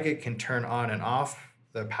a psychic can turn on and off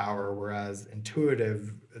the power, whereas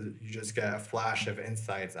intuitive, you just get a flash of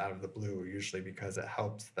insights out of the blue, usually because it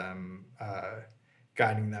helps them,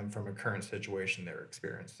 guiding them from a current situation they're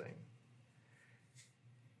experiencing.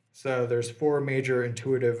 So there's 4 major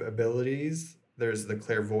intuitive abilities. There's the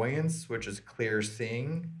clairvoyance, which is clear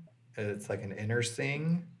seeing. It's like an inner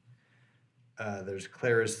seeing. There's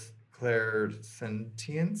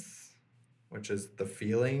clairsentience, which is the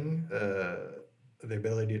feeling, the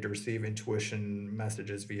ability to receive intuition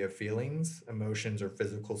messages via feelings, emotions, or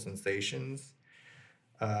physical sensations.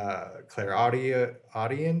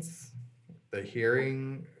 Clairaudience, the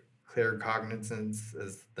hearing. Claircognizance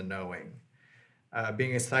is the knowing.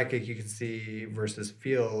 Being a psychic, you can see versus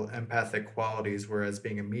feel empathic qualities, whereas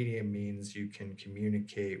being a medium means you can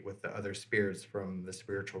communicate with the other spirits from the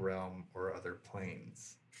spiritual realm or other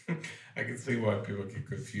planes. I can see why people get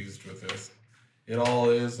confused with this. It all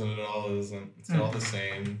is and it all isn't. It's all the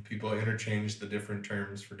same. People interchange the different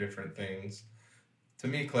terms for different things. To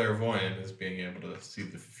me, clairvoyant is being able to see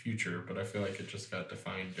the future, but I feel like it just got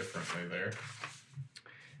defined differently there.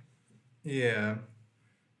 Yeah.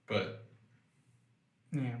 But...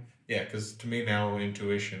 Yeah. Yeah, because to me now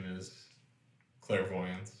intuition is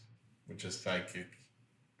clairvoyance, which is psychic.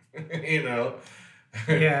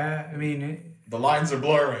 Yeah, I mean... the lines are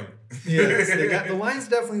blurring. Yes, the lines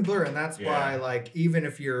definitely blur, and that's why, like, even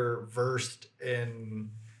if you're versed in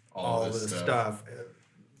all this stuff,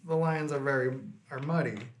 the lines are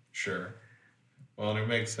muddy. Sure. Well, and it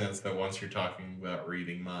makes sense that once you're talking about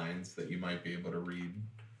reading minds, that you might be able to read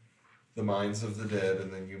the minds of the dead,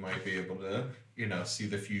 and then you might be able to, see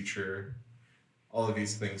the future. All of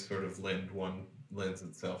these things sort of lends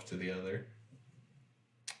itself to the other.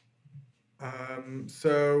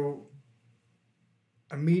 So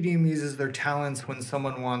a medium uses their talents when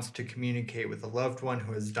someone wants to communicate with a loved one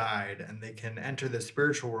who has died, and they can enter the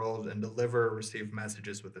spiritual world and deliver or receive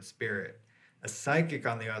messages with a spirit. A psychic,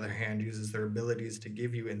 on the other hand, uses their abilities to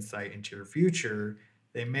give you insight into your future.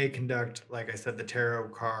 They may conduct, like I said, the tarot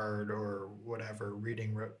card or whatever,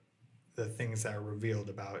 reading the things that are revealed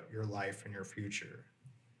about your life and your future,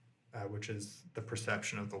 which is the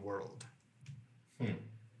perception of the world.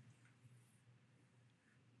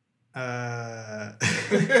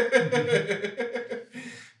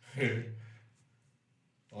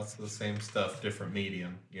 Lots of the same stuff, different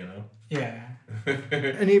medium, Yeah.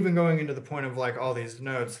 And even going into the point of like all these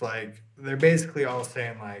notes, like they're basically all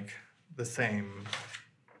saying like the same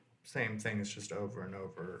things just over and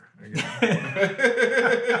over again.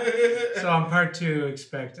 So on part 2,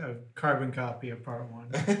 expect a carbon copy of part 1.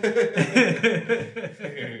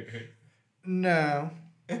 No.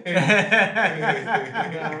 No.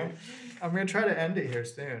 I'm gonna try to end it here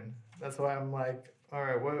soon. That's why I'm like, all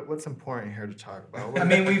right, what's important here to talk about? I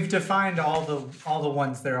mean, we've defined all the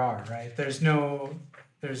ones there are, right? There's no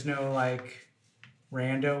like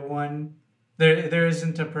rando one. There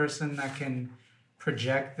isn't a person that can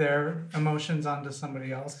project their emotions onto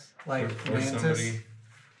somebody else, like Mantis.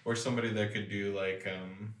 Or somebody that could do like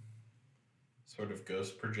sort of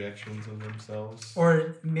ghost projections of themselves.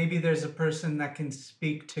 Or maybe there's a person that can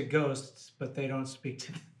speak to ghosts, but they don't speak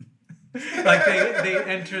to them. Like they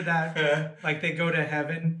enter that, like they go to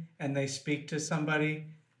heaven and they speak to somebody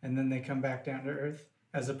and then they come back down to earth,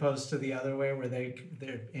 as opposed to the other way where their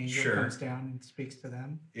angel comes down and speaks to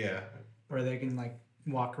them. Yeah. Where they can like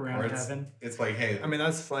walk around heaven. It's like, hey. I mean,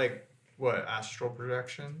 that's like, what, astral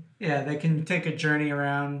projection? Yeah, they can take a journey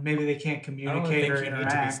around. Maybe they can't communicate or interact. I don't think you need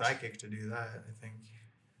to be psychic to do that. I think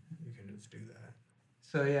you can just do that.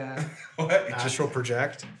 So yeah. What? It just- Astral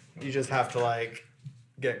project. You just have to like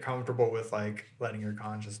get comfortable with like letting your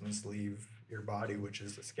consciousness leave your body, which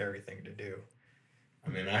is a scary thing to do. I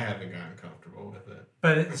mean, I haven't gotten comfortable with it.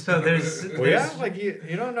 But so there's, Well, yeah, like you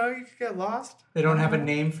don't know you could get lost. they don't have a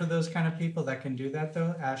name for those kind of people that can do that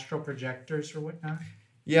though, astral projectors or whatnot.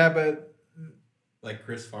 Yeah, but Like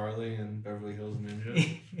Chris Farley and Beverly Hills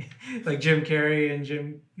Ninja. Like Jim Carrey and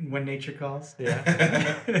Jim When Nature Calls.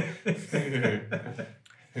 yeah.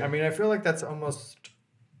 I mean, I feel like that's almost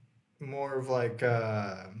more of like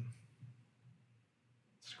Scrying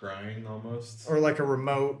almost. or like a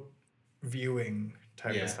remote viewing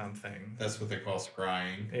type Yeah. of something. That's what they call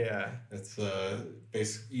scrying. Yeah. It's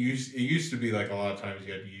basically it used to be like a lot of times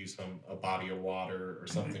you had to use a body of water or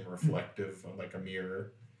something reflective, like a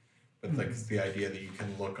mirror. But like it's the idea that you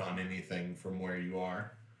can look on anything from where you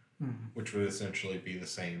are, which would essentially be the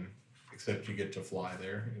same, except you get to fly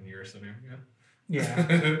there in your scenario.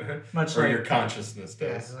 Yeah. Much or like your consciousness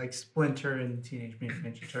yeah, does. like Splinter and Teenage Mutant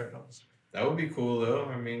Ninja Turtles. That would be cool though.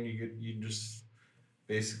 I mean, you just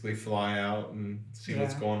basically fly out and see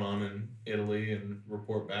what's Yeah. going on in Italy and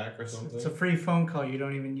report back or something. It's a free phone call. You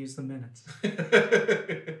don't even use the minutes.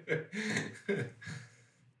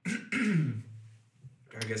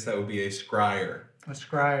 I guess that would be a scryer, A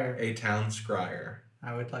scryer. a town scryer.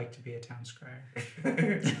 I would like to be a town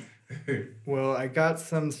scryer. Well, I got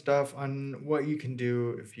some stuff on what you can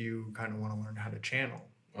do if you kind of want to learn how to channel.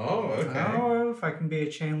 Oh, okay. Oh, if I can be a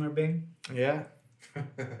Chandler Bing. Yeah.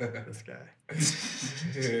 This guy.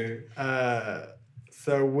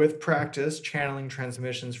 So with practice, channeling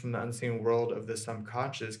transmissions from the unseen world of the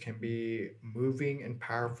subconscious can be moving and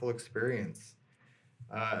powerful experience.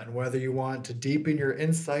 And whether you want to deepen your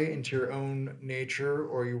insight into your own nature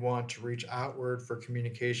or you want to reach outward for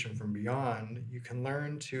communication from beyond, you can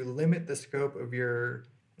learn to limit the scope of your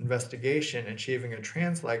investigation, achieving a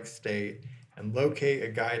trance-like state, and locate a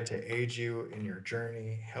guide to aid you in your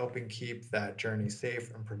journey, helping keep that journey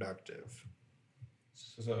safe and productive.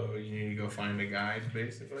 So you need to go find a guide,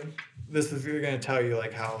 basically. This is going to tell you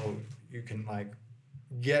like how you can like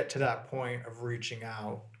get to that point of reaching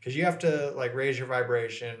out, because you have to like raise your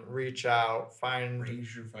vibration, reach out, find.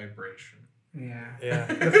 Raise your vibration. Yeah.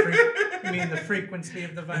 Yeah. You mean the frequency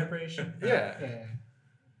of the vibration? Yeah. Yeah.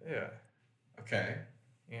 Yeah. Okay.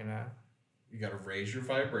 You know. You got to raise your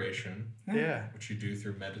vibration, Yeah. which you do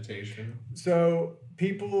through meditation. So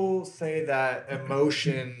people say that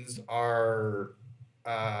emotions are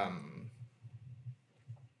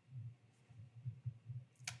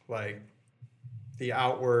like the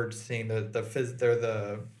outward seeing they're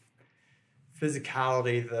the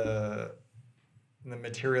physicality, the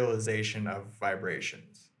materialization of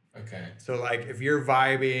vibrations. Okay. So like if you're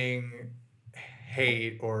vibing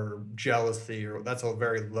hate or jealousy, or that's a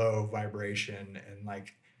very low vibration, and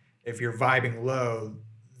like if you're vibing low,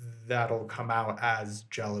 that'll come out as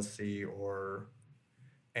jealousy or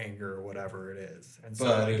anger or whatever it is. And so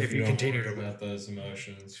But like, if you don't continue worry to about those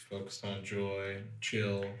emotions, focus on joy,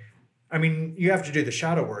 chill. I mean, you have to do the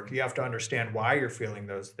shadow work. You have to understand why you're feeling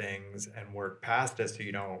those things and work past it so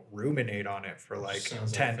you don't ruminate on it for like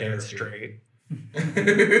Sounds like 10 days therapy. straight.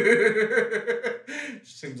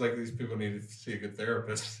 Seems like these people need to see a good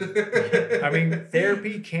therapist. I mean,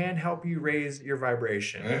 therapy can help you raise your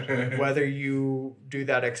vibration. Whether you do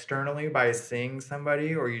that externally by seeing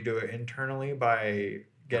somebody or you do it internally by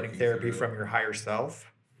getting Working therapy through it. from your higher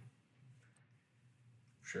self.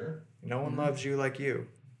 Sure. No one loves you like you.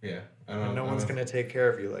 Yeah. And no one's going to take care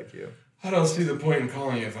of you like you. I don't see the point in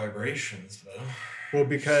calling it vibrations, though. Well,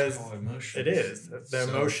 because Call it emotions. it is. The So-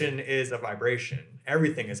 emotion is a vibration.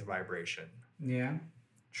 Everything is a vibration. Yeah.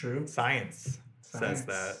 True. Science says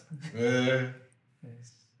that.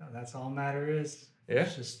 Yes. So that's all matter is. Yeah.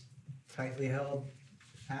 It's just tightly held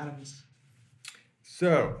atoms.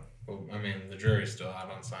 So, Well, I mean, the jury's still out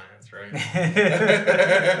on science, right?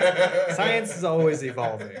 science is always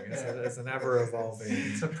evolving. It's an ever evolving.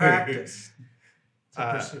 It's a practice. It's a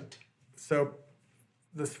Uh, pursuit. So,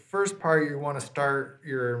 this first part, you want to start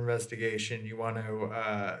your investigation. You want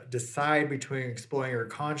to decide between exploring your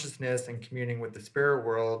consciousness and communing with the spirit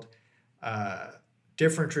world.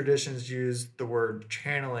 Different traditions use the word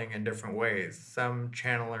channeling in different ways. Some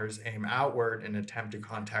channelers aim outward and attempt to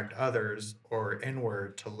contact others, or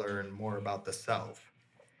inward to learn more about the self.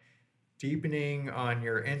 Deepening on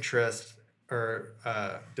your interests, or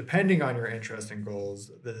depending on your interests and goals,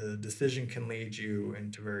 the decision can lead you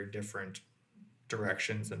into very different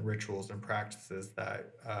directions and rituals and practices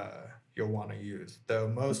that you'll want to use. Though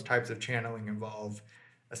most types of channeling involve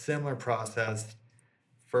a similar process,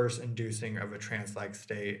 first inducing of a trance-like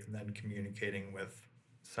state and then communicating with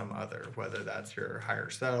some other, whether that's your higher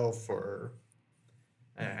self or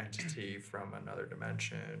an entity from another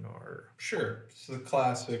dimension or. Sure. It's the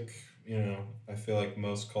classic, I feel like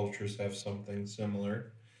most cultures have something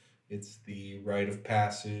similar. It's the rite of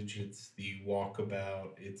passage, it's the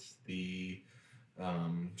walkabout, it's the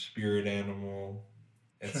spirit animal,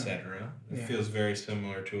 etc. It Yeah. feels very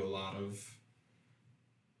similar to a lot of,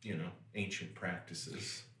 ancient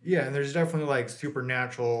practices. Yeah, and there's definitely like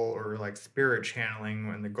supernatural or like spirit channeling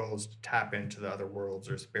when the goal is to tap into the other worlds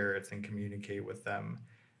or spirits and communicate with them.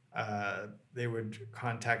 They would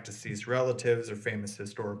contact deceased relatives or famous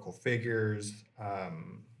historical figures.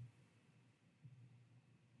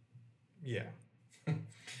 Yeah.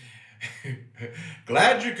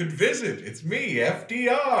 Glad you could visit. It's me,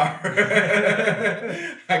 FDR.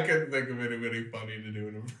 I couldn't think of anybody funny to do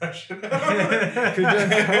an impression of. Could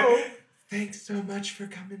you Thanks so much for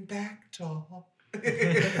coming back, doll.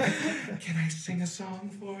 Can I sing a song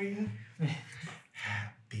for you?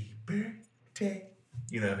 Happy birthday.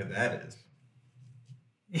 You know who that is.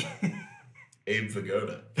 Abe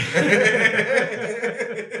Vigoda.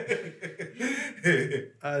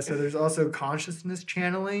 So there's also consciousness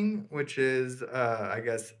channeling, which is, I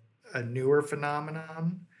guess, a newer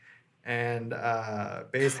phenomenon. And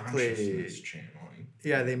basically, Consciousness channeling.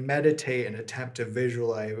 yeah, they meditate and attempt to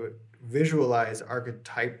visualize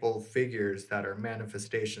archetypal figures that are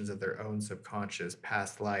manifestations of their own subconscious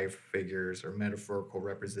past life figures or metaphorical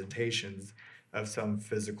representations of some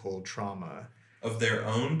physical trauma. Of their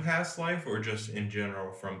own past life or just in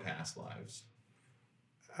general from past lives?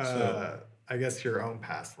 I guess your own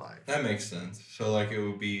past life. That makes sense. So, like, it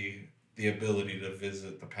would be the ability to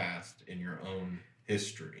visit the past in your own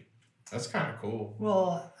history. That's kind of cool.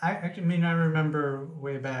 Well, I remember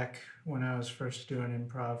way back when I was first doing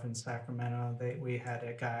improv in Sacramento, we had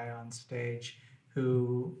a guy on stage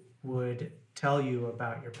who would tell you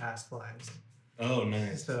about your past lives. Oh,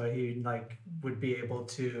 nice. So he would be able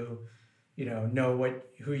to, know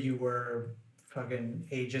who you were fucking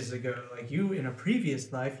ages ago. Like, you in a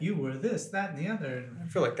previous life, you were this, that, and the other. I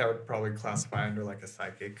feel like that would probably classify under like a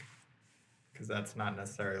psychic, because that's not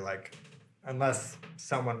necessarily like, unless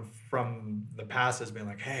someone from the past has been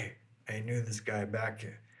like, hey, I knew this guy back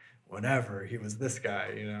whenever he was this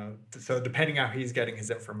guy, So depending on how he's getting his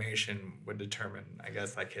information would determine, I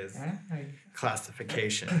guess, like his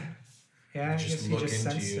classification. Yeah, I just guess he look just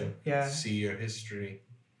into sensed you, it. Yeah. see your history.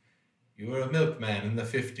 You were a milkman in the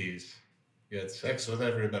 50s. You had sex with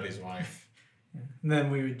everybody's wife. Yeah. And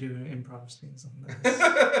then we would do improv scenes on this.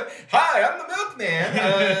 Hi, I'm the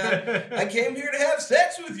milkman. I came here to have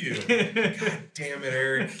sex with you. God damn it,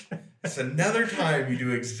 Eric. It's another time you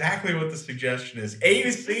do exactly what the suggestion is. A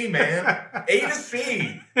to C, man. A to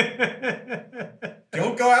C.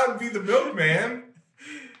 Don't go out and be the milkman.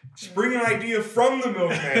 Spring an idea from the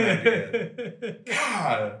milkman idea.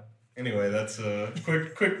 God. Anyway, that's a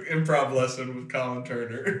quick improv lesson with Colin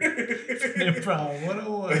Turner. Improv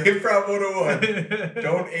 101. Improv 101.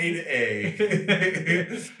 Don't A to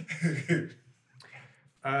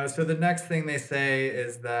A. So the next thing they say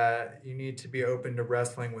is that you need to be open to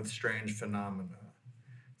wrestling with strange phenomena.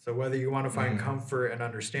 So whether you want to find comfort and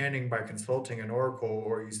understanding by consulting an oracle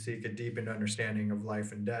or you seek a deepened understanding of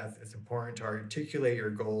life and death, it's important to articulate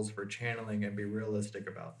your goals for channeling and be realistic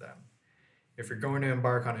about them. If you're going to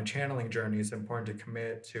embark on a channeling journey, it's important to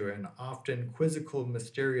commit to an often quizzical,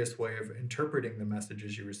 mysterious way of interpreting the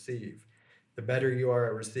messages you receive. The better you are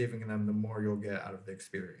at receiving them, the more you'll get out of the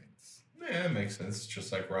experience. Yeah, that makes sense.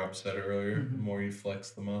 Just like Rob said earlier, the more you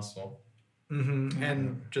flex the muscle. Mm-hmm.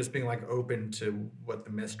 And just being open to what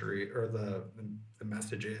the mystery or the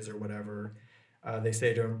message is or whatever. They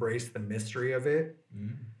say to embrace the mystery of it.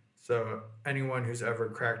 Mm-hmm. So anyone who's ever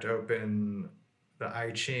cracked open the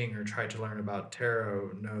I Ching or tried to learn about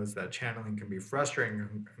tarot knows that channeling can be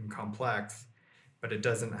frustrating and complex, but it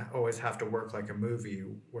doesn't always have to work like a movie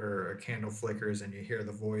where a candle flickers and you hear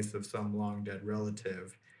the voice of some long dead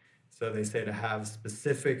relative. So they say to have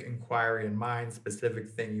specific inquiry in mind,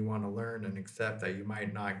 specific thing you want to learn, and accept that you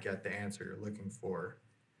might not get the answer you're looking for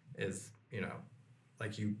is,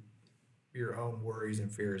 your own worries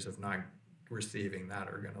and fears of not receiving that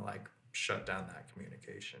are going to shut down that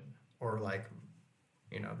communication, or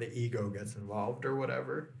the ego gets involved or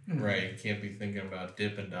whatever. Right. You can't be thinking about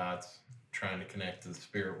Dippin' Dots trying to connect to the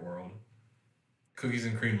spirit world. Cookies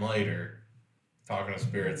and cream later, talking to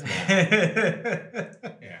spirits now.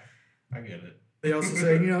 Yeah, I get it. They also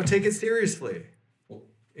say, take it seriously.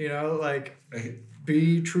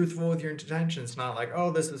 Be truthful with your intentions. Not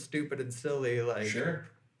oh, this is stupid and silly. Sure.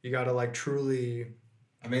 You got to truly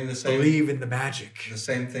I mean, the same Believe in the magic. the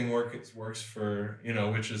same thing works for,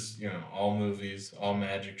 which is, all movies, all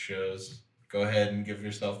magic shows. Go ahead and give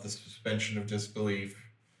yourself the suspension of disbelief,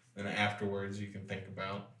 and afterwards you can think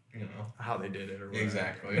about, How they did it or whatever.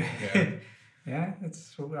 exactly. Yeah. Yeah,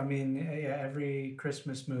 every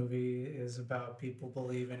Christmas movie is about people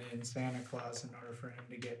believing in Santa Claus in order for him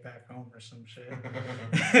to get back home or some shit.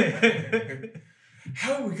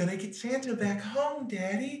 How are we gonna get Santa back home,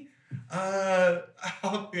 Daddy?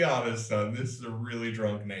 I'll be honest, son. This is a really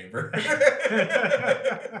drunk neighbor.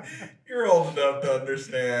 You're old enough to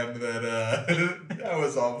understand that that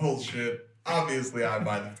was all bullshit. Obviously, I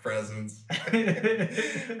buy the presents. I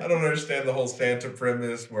don't understand the whole Santa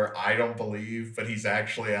premise where I don't believe, but he's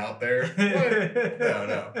actually out there. What?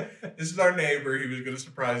 No. This is our neighbor. He was going to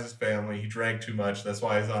surprise his family. He drank too much. That's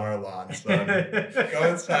why he's on our lawn, son. Go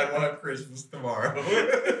inside. We'll have Christmas tomorrow.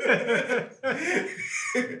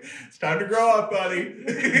 It's time to grow up, buddy.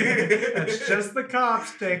 It's just the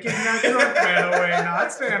cops taking that drunk man away,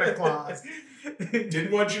 not Santa Claus.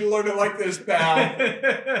 Didn't want you to learn it like this, pal.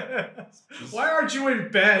 Why aren't you in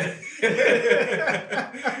bed?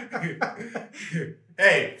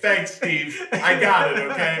 Hey, thanks, Steve. I got it,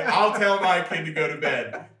 okay? I'll tell my kid to go to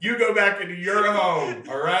bed. You go back into your home,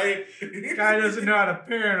 all right? Guy doesn't know how to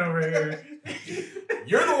parent over here.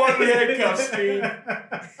 You're the one in handcuffs, Steve.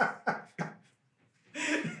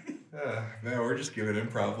 Man, we're just giving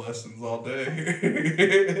improv lessons all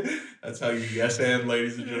day. That's how you yes and,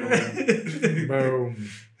 ladies and gentlemen. Boom.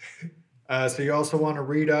 So you also want to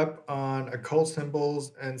read up on occult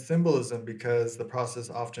symbols and symbolism because the process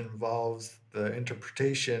often involves the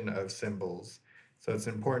interpretation of symbols. So it's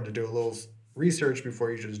important to do a little research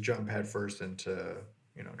before you just jump headfirst into,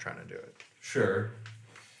 trying to do it. Sure.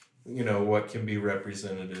 What can be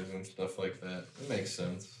representative and stuff like that. It makes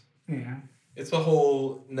sense. Yeah. It's a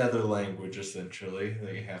whole nether language, essentially,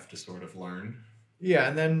 that you have to sort of learn. Yeah,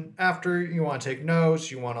 and then after you want to take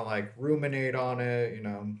notes, you want to ruminate on it,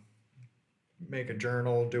 make a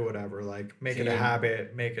journal, do whatever, make it a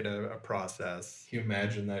habit, make it a process. Can you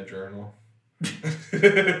imagine that journal? I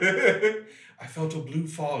felt a blue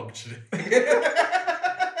fog today.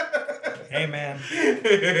 Hey, man.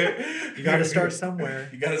 You got to start somewhere.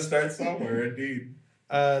 You got to start somewhere, indeed.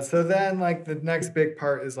 So then the next big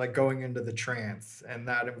part is going into the trance, and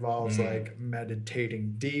that involves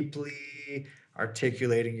meditating deeply,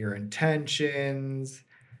 articulating your intentions.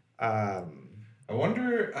 I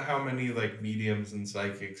wonder how many mediums and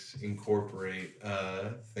psychics incorporate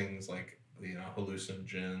things like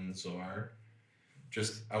hallucinogens or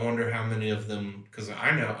just I wonder how many of them, because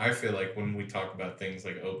I feel like when we talk about things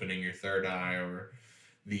like opening your third eye or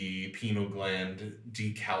the pineal gland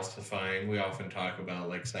decalcifying, we often talk about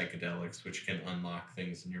psychedelics, which can unlock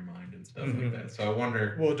things in your mind and stuff like that. So I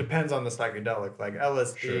wonder. Well, it depends on the psychedelic.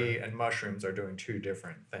 LSD Sure. and mushrooms are doing two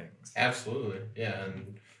different things. Absolutely, yeah,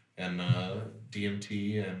 and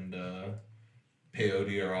DMT and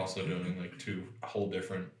peyote are also doing two whole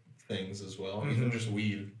different things as well. Even just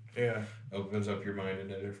weed, opens up your mind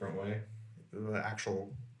in a different way. The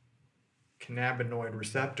actual cannabinoid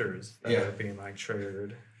receptors that are being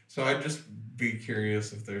triggered. So I'd just be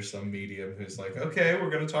curious if there's some medium who's okay, we're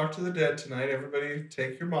going to talk to the dead tonight. Everybody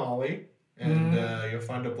take your Molly and you'll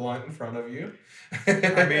find a blunt in front of you.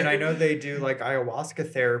 I mean, I know they do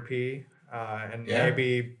ayahuasca therapy and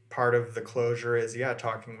maybe part of the closure is,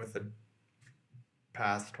 talking with the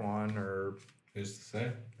past one or... Who's to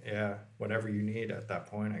say? Yeah, whatever you need at that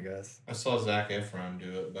point, I guess. I saw Zac Efron do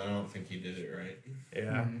it, but I don't think he did it right.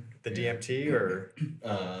 Yeah. The DMT or?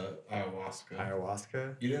 Ayahuasca.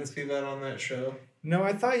 Ayahuasca? You didn't see that on that show? No,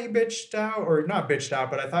 I thought he bitched out, or not bitched out,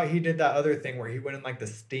 but I thought he did that other thing where he went in the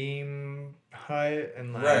steam hut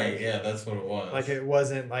and Right, yeah, that's what it was. It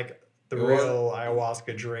wasn't the real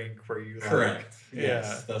ayahuasca drink where you Correct.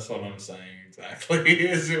 Yes, that's what I'm saying exactly.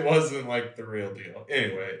 It wasn't the real deal.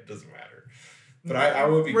 Anyway, it doesn't matter. But I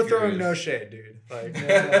would be. We're curious. throwing no shade, dude.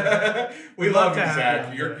 We love you,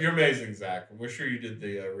 Zach. You're amazing, Zach. We're sure you did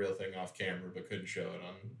the real thing off camera, but couldn't show it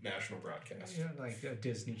on national broadcast. Yeah, a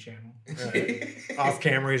Disney Channel. Off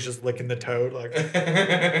camera, he's just licking the toad.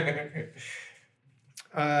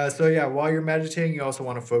 So while you're meditating, you also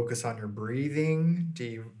want to focus on your breathing.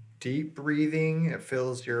 Deep breathing. It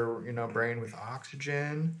fills your brain with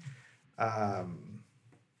oxygen.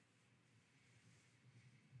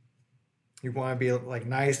 You want to be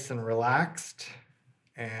nice and relaxed,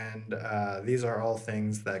 and these are all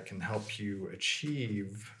things that can help you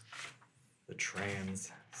achieve the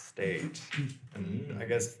trans state. And I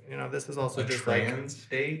guess this is also just trans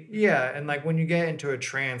state. Yeah, and when you get into a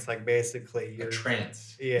trance, basically you're a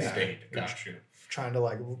trance Yeah. state. Got you. trying to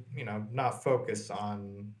like, not focus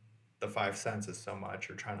on the five senses so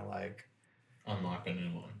much, or trying to like Unlock a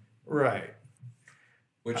new one. right.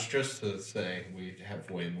 Which, just to say, we have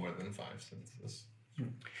way more than five senses.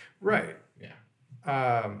 Right.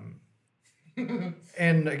 Yeah.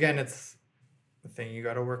 And again, it's the thing you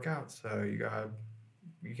got to work out. So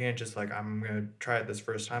you can't just like, I'm going to try it this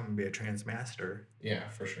first time and be a trance master, Yeah,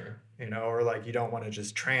 for sure. or like you don't want to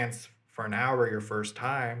just trance for an hour your first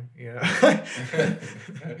time,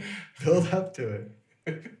 build up to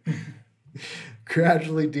it.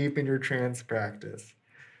 Gradually deepen your trance practice.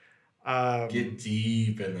 Get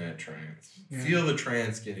deep in that trance. Yeah. Feel the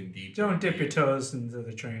trance getting deeper. Don't and dip your deeper. toes into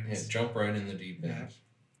the trance. Yeah, jump right in the deep end.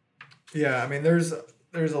 Yeah. Yeah, I mean, there's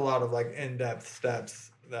a lot of like in-depth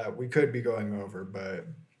steps that we could be going over, but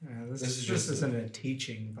Yeah, this This is just just isn't a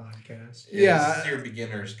teaching podcast. Yeah. This is your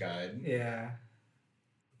beginner's guide. Yeah.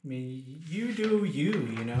 I mean, you do you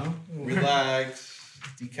know? Relax.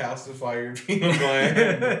 Decalcify your pineal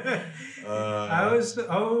gland.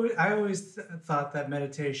 I always thought that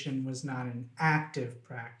meditation was not an active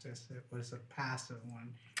practice. It was a passive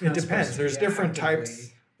one. it Not depends. supposed to There's be different actively- types.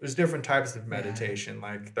 There's different types of meditation.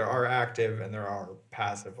 Like there are active and there are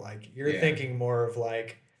passive. Like you're Yeah. thinking more of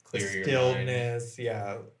like the Clear your stillness,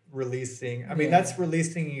 releasing. I mean, Yeah. that's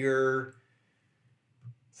releasing your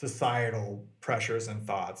societal pressures and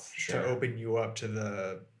thoughts Sure. to open you up to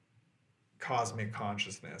the cosmic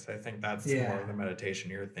consciousness. I think that's Yeah. more of the meditation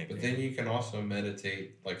you're thinking. But then you can also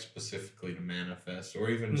meditate like specifically to manifest, or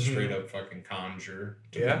even Mhm. straight up fucking conjure,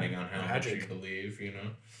 Yeah, depending on how magic. much you believe.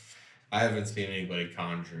 I haven't seen anybody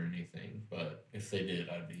conjure anything, but if they did,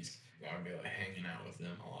 I'd be like hanging out with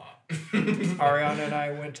them a lot. Ariana and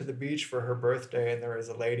I went to the beach for her birthday, and there was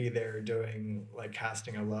a lady there doing like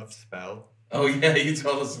casting a love spell. Oh yeah, you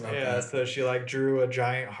told us about Yeah, that. so she like drew a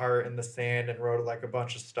giant heart in the sand and wrote like a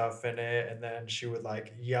bunch of stuff in it, and then she would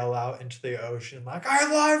like yell out into the ocean like,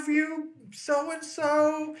 "I love you, so and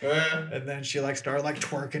so," and then she like started like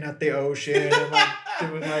twerking at the ocean and like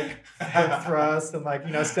doing like hip thrusts and like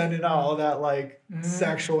sending out all that like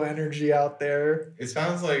sexual energy out there. It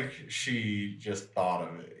sounds like she just thought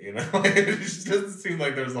of it. It just doesn't seem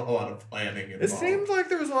like there's a whole lot of planning involved. It seemed like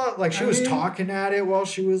there was a lot, like she I was mean- talking at it while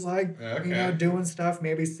she was like, Okay. doing stuff,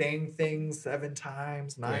 maybe saying things 7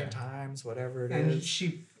 times, 9 Yeah. times, whatever it And is.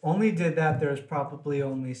 she only did that. There's probably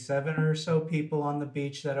only 7 or so people on the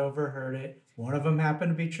beach that overheard it. One of them happened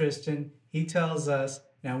to be Tristan. He tells us,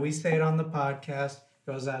 now we say it on the podcast,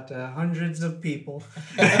 goes out to hundreds of people.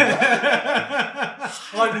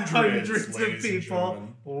 Hundreds of ladies and people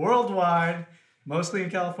gentlemen. worldwide, mostly in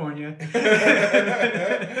California.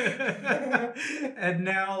 And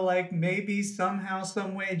now, like, maybe somehow,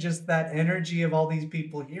 some way, just that energy of all these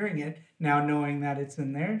people hearing it, now knowing that it's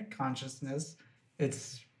in their consciousness,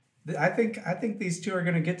 I think these two are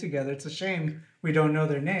going to get together. It's a shame we don't know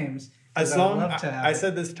their names. 'cause As I would long, love to have I it.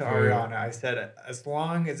 said this to Yeah. Ariana. I said, as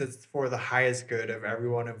long as it's for the highest good of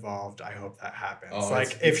everyone involved, I hope that happens. Oh,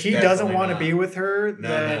 like, it's if he doesn't definitely want to not. be with her, No,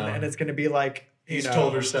 then no. and it's going to be like, He's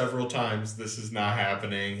told her several times this is not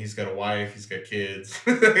happening. He's got a wife. He's got kids.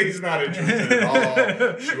 He's not interested at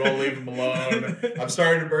all. She won't leave him alone. I'm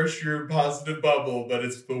sorry to burst your positive bubble, but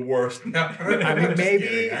it's the worst. No, I mean, I'm just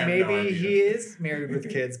kidding. I have no maybe idea. he is married with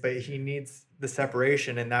kids, but he needs the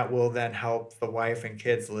separation, and that will then help the wife and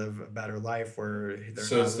kids live a better life where they're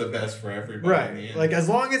So not it's the living- best for everybody. In the right? end. Like as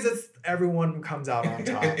long as it's everyone comes out on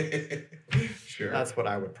top, Sure. that's what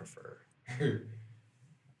I would prefer.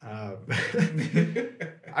 I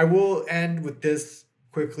will end with this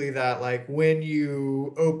quickly, that like when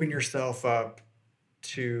you open yourself up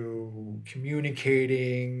to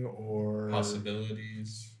communicating or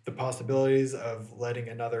Possibilities. the possibilities of letting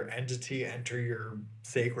another entity enter your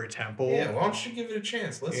sacred temple, Yeah, why don't you give it a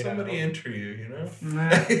chance? Let You somebody know. enter you, Nah.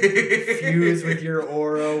 fuse with your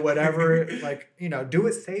aura, whatever, like, do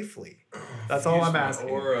it safely. That's all Fuse I'm my asking.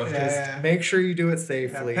 aura. Yeah. Just make sure you do it Yeah,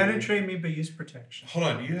 safely. penetrate me, but use protection. Hold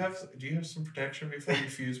on, do you have some protection before you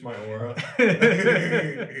fuse my aura?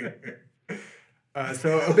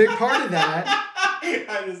 So a big part of that,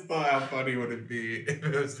 I just thought, how funny would it be if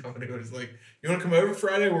it was somebody who was like, "You want to come over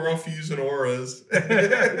Friday? We're all fusing auras."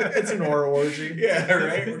 it's an aura orgy. Yeah,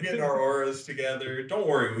 right. We're getting our auras together. Don't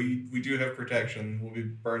worry, we do have protection. We'll be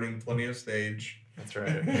burning plenty of stage. That's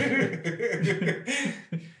right.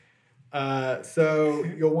 So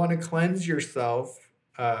you'll want to cleanse yourself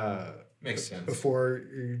Makes sense. before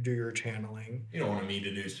you do your channeling. You don't want me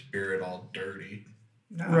to do spirit all dirty.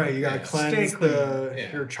 No. Right, you gotta yeah. cleanse Stay clean.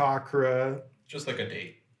 Yeah. your chakra. Just like a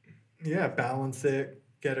date. Yeah, balance it,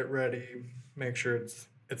 get it ready, make sure it's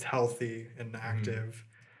healthy and active.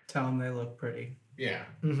 Tell them they look pretty. Yeah.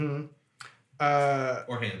 Mm-hmm.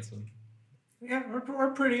 Or handsome. Yeah,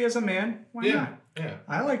 or pretty as a man. Why not? Yeah.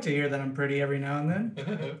 I like to hear that I'm pretty every now and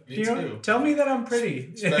then. Me too. Tell me that I'm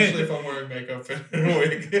pretty. Especially if I'm wearing makeup and a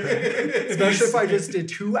wig. Especially if I just did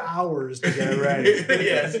 2 hours to get ready.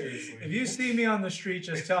 Yeah, seriously. If you see me on the street,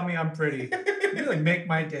 just tell me I'm pretty. You like make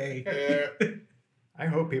my day. Yeah. I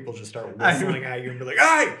hope people just start whistling at you and be like,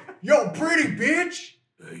 "Hey, yo, pretty bitch!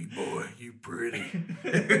 Hey boy, you pretty.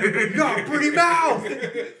 You got a pretty mouth!"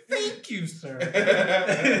 Thank you, sir.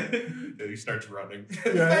 He starts running.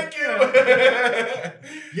 Yeah. Thank you.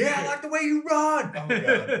 Yeah, I like the way you run. Oh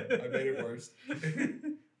god, I made it worse.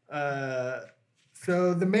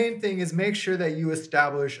 So the main thing is make sure that you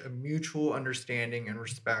establish a mutual understanding and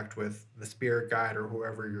respect with the spirit guide or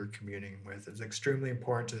whoever you're communing with. It's extremely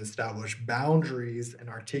important to establish boundaries and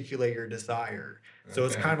articulate your desire. So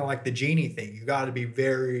it's Okay. kind of like the genie thing. You got to be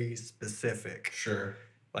very specific. Sure.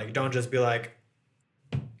 Like, don't just be like,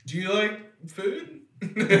 Do you like food?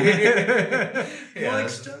 Like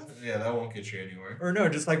stuff? Yeah, that won't get you anywhere. or no,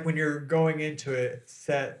 just like when you're going into it,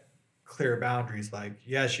 set clear boundaries. Like,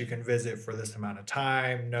 yes, you can visit for this amount of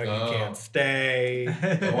time. No, you Oh. can't stay.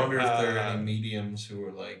 I wonder if there are Uh, any mediums who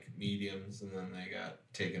were like mediums and then they got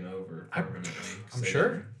taken over permanently. 'cause I'm they sure.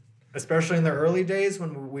 didn't- Especially in the early days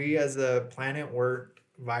when we as a planet weren't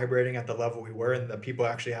vibrating at the level we were and the people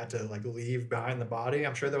actually had to like leave behind the body.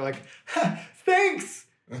 I'm sure they were like, thanks.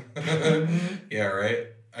 Yeah, right.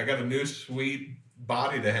 I got a new sweet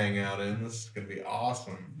body to hang out in. This is gonna be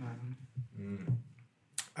awesome. Mm.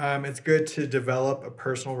 It's good to develop a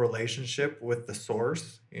personal relationship with the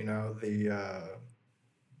source, you know,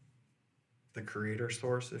 the creator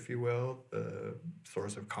source, if you will, the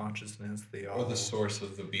source of consciousness, Or the source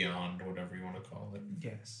of the beyond, whatever you want to call it.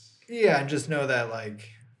 Yes. Yeah, and just know that like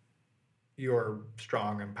you're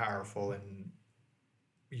strong and powerful and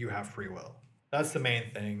you have free will. That's the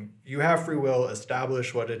main thing. You have free will.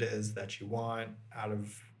 Establish what it is that you want out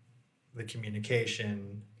of the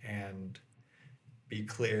communication and be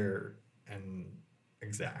clear and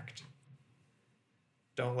exact.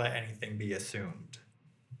 Don't let anything be assumed.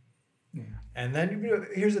 Yeah. And then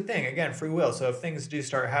here's the thing, again, free will. So if things do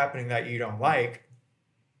start happening that you don't like,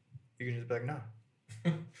 you can just be like, no.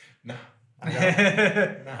 No,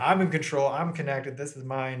 I'm in control. I'm connected. This is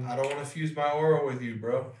mine. I don't want to fuse my aura with you,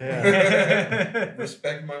 bro. Yeah.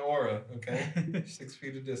 Respect my aura, okay? 6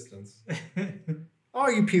 feet of distance.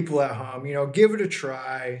 All you people at home, you know, give it a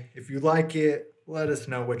try. If you like it, let us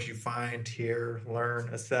know what you find, hear, learn,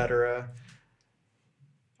 etc.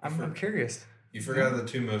 I'm curious. You forgot the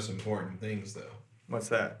 2 most important things, though. What's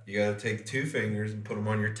that? You gotta take 2 fingers and put them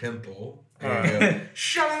on your temple. And Alright.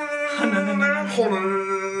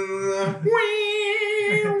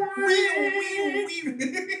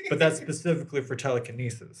 But that's specifically for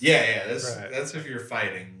telekinesis. Yeah, Right. that's if you're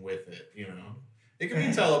fighting with it, you know. It can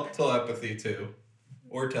be telepathy too,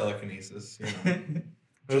 or telekinesis, you know.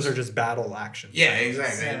 Those are just battle actions. Yeah,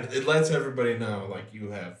 exactly. Yeah. It lets everybody know, like,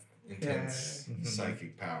 you have intense Yeah.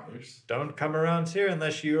 psychic powers. Don't come around here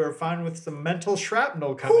unless you are fine with some mental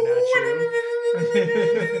shrapnel coming at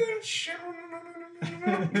you.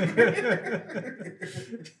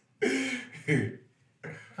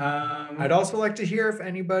 I'd also like to hear if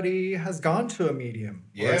anybody has gone to a medium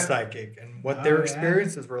or Yeah. a psychic and what Oh, their yeah.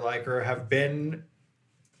 experiences were like, or have been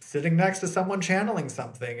sitting next to someone channeling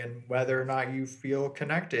something, and whether or not you feel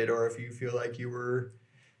connected, or if you feel like you were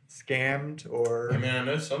scammed, or I mean, I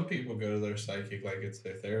know some people go to their psychic like it's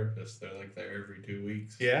their therapist. They're like there every 2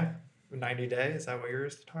 weeks. yeah, 90 Day. Is that what you're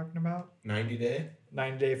talking about? 90 day?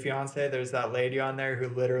 90 Day Fiance. There's that lady on there who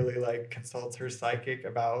literally like consults her psychic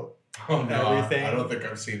about. Oh no, Everything. I don't think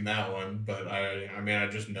I've seen that one, but I mean, I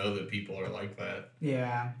just know that people are like that.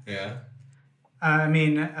 Yeah. Yeah. I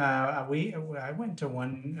mean, I went to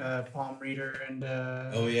one palm reader and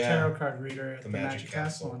Oh, yeah. tarot card reader at The the Magic Magic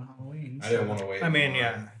Castle Castle. on Halloween. I didn't want to wait. I mean, in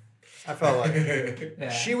yeah, line. I felt like Yeah.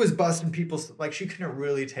 she was busting people's, like, she couldn't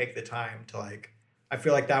really take the time to, like, I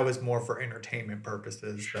feel like that was more for entertainment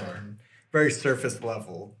purposes Sure. than very surface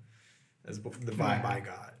level is the vibe Yeah. I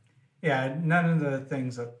got. Yeah, none of the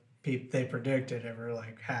things that they predicted ever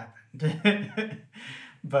like happened,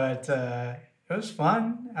 but it was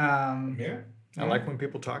fun. Yeah. I like when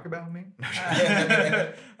people talk about me.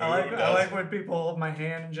 I like Who I like doesn't? when people hold my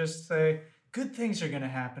hand and just say good things are gonna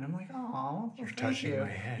happen. I'm like, oh, You're thank touching you. my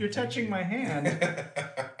hand. You're Thank touching you." my hand.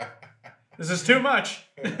 This is too much.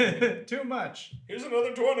 Too much. Here's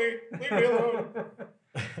another 20. Leave me alone.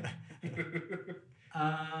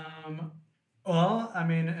 Well, I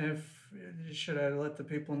mean, if should I let the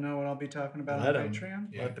people know what I'll be talking about Let on 'em. Patreon?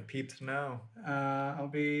 Yeah. Let the peeps know. I'll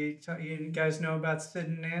be. You guys know about Sid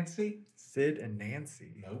and Nancy? Sid and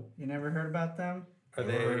Nancy. Nope. You never heard about them? Are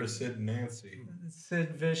Never they? heard of Sid and Nancy?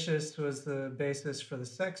 Sid Vicious was the bassist for the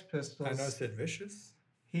Sex Pistols. I know Sid Vicious.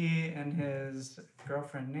 He and his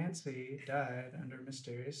girlfriend Nancy died under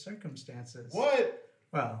mysterious circumstances. What?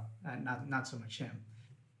 Well, not so much him.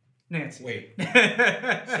 Nancy. Wait. So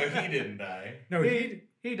he didn't die. No,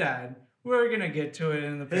 he died. We're gonna get to it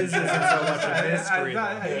in the His picture. isn't so much a mystery, I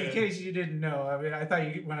thought, though. in case you didn't know, I mean, I thought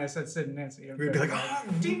you when I said Sid and Nancy, we'd be like, oh,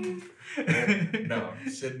 ding. No,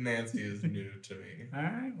 Sid and Nancy is new to me. All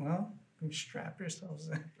right, well, strap yourselves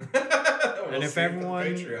in. And if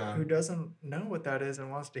everyone who doesn't know what that is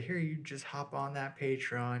and wants to hear you, just hop on that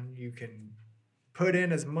Patreon. You can put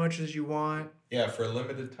in as much as you want. Yeah, for a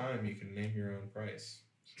limited time, you can name your own price.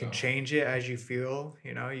 You can change it as you feel.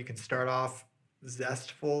 You know, you can start off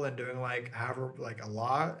zestful and doing like a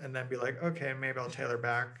lot, and then be like, okay, maybe I'll tailor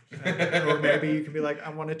back. Or maybe you can be like, I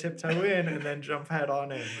want to tiptoe in, and then jump head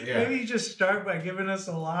on in. Yeah. Maybe you just start by giving us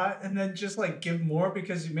a lot, and then just like give more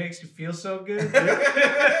because it makes you feel so good.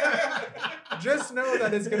 Just know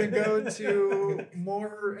that it's going to go to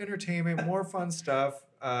more entertainment, more fun stuff.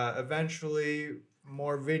 Eventually,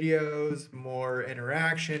 more videos, more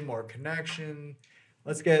interaction, more connection.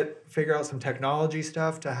 Let's figure out some technology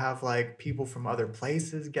stuff to have like people from other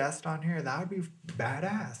places guest on here. That would be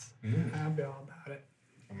badass. I'll be all about it.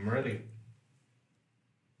 I'm ready.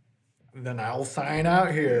 Then I'll sign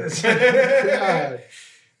out here. God.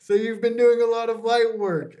 So you've been doing a lot of light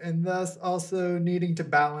work and thus also needing to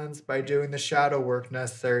balance by doing the shadow work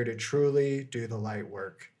necessary to truly do the light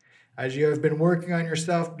work. As you have been working on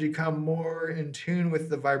yourself to become more in tune with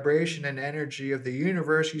the vibration and energy of the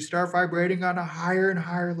universe, you start vibrating on a higher and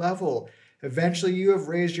higher level. Eventually, you have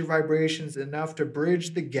raised your vibrations enough to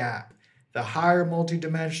bridge the gap. The higher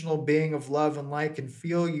multidimensional being of love and light can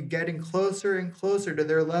feel you getting closer and closer to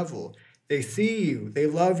their level. They see you, they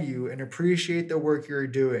love you, and appreciate the work you're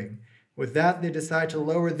doing. With that, they decide to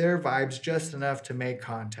lower their vibes just enough to make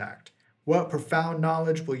contact. What profound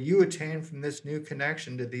knowledge will you attain from this new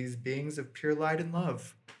connection to these beings of pure light and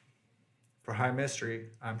love? For High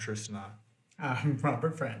Mystery, I'm Tristan. I'm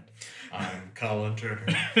Robert Friend. I'm Colin Turner.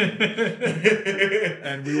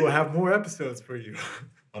 And we will have more episodes for you.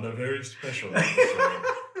 On a very special episode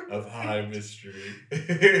of High Mystery.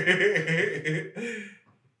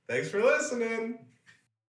 Thanks for listening.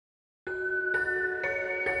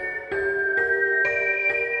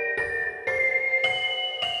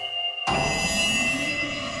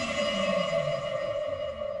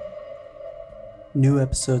 New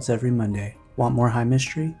episodes every Monday. Want more High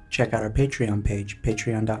Mystery? Check out our Patreon page,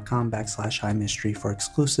 patreon.com/High Mystery for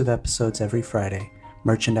exclusive episodes every Friday.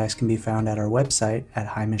 Merchandise can be found at our website at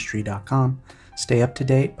highmystery.com. Stay up to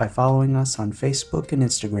date by following us on Facebook and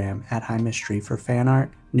Instagram at High Mystery for fan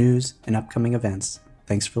art, news, and upcoming events.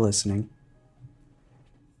 Thanks for listening.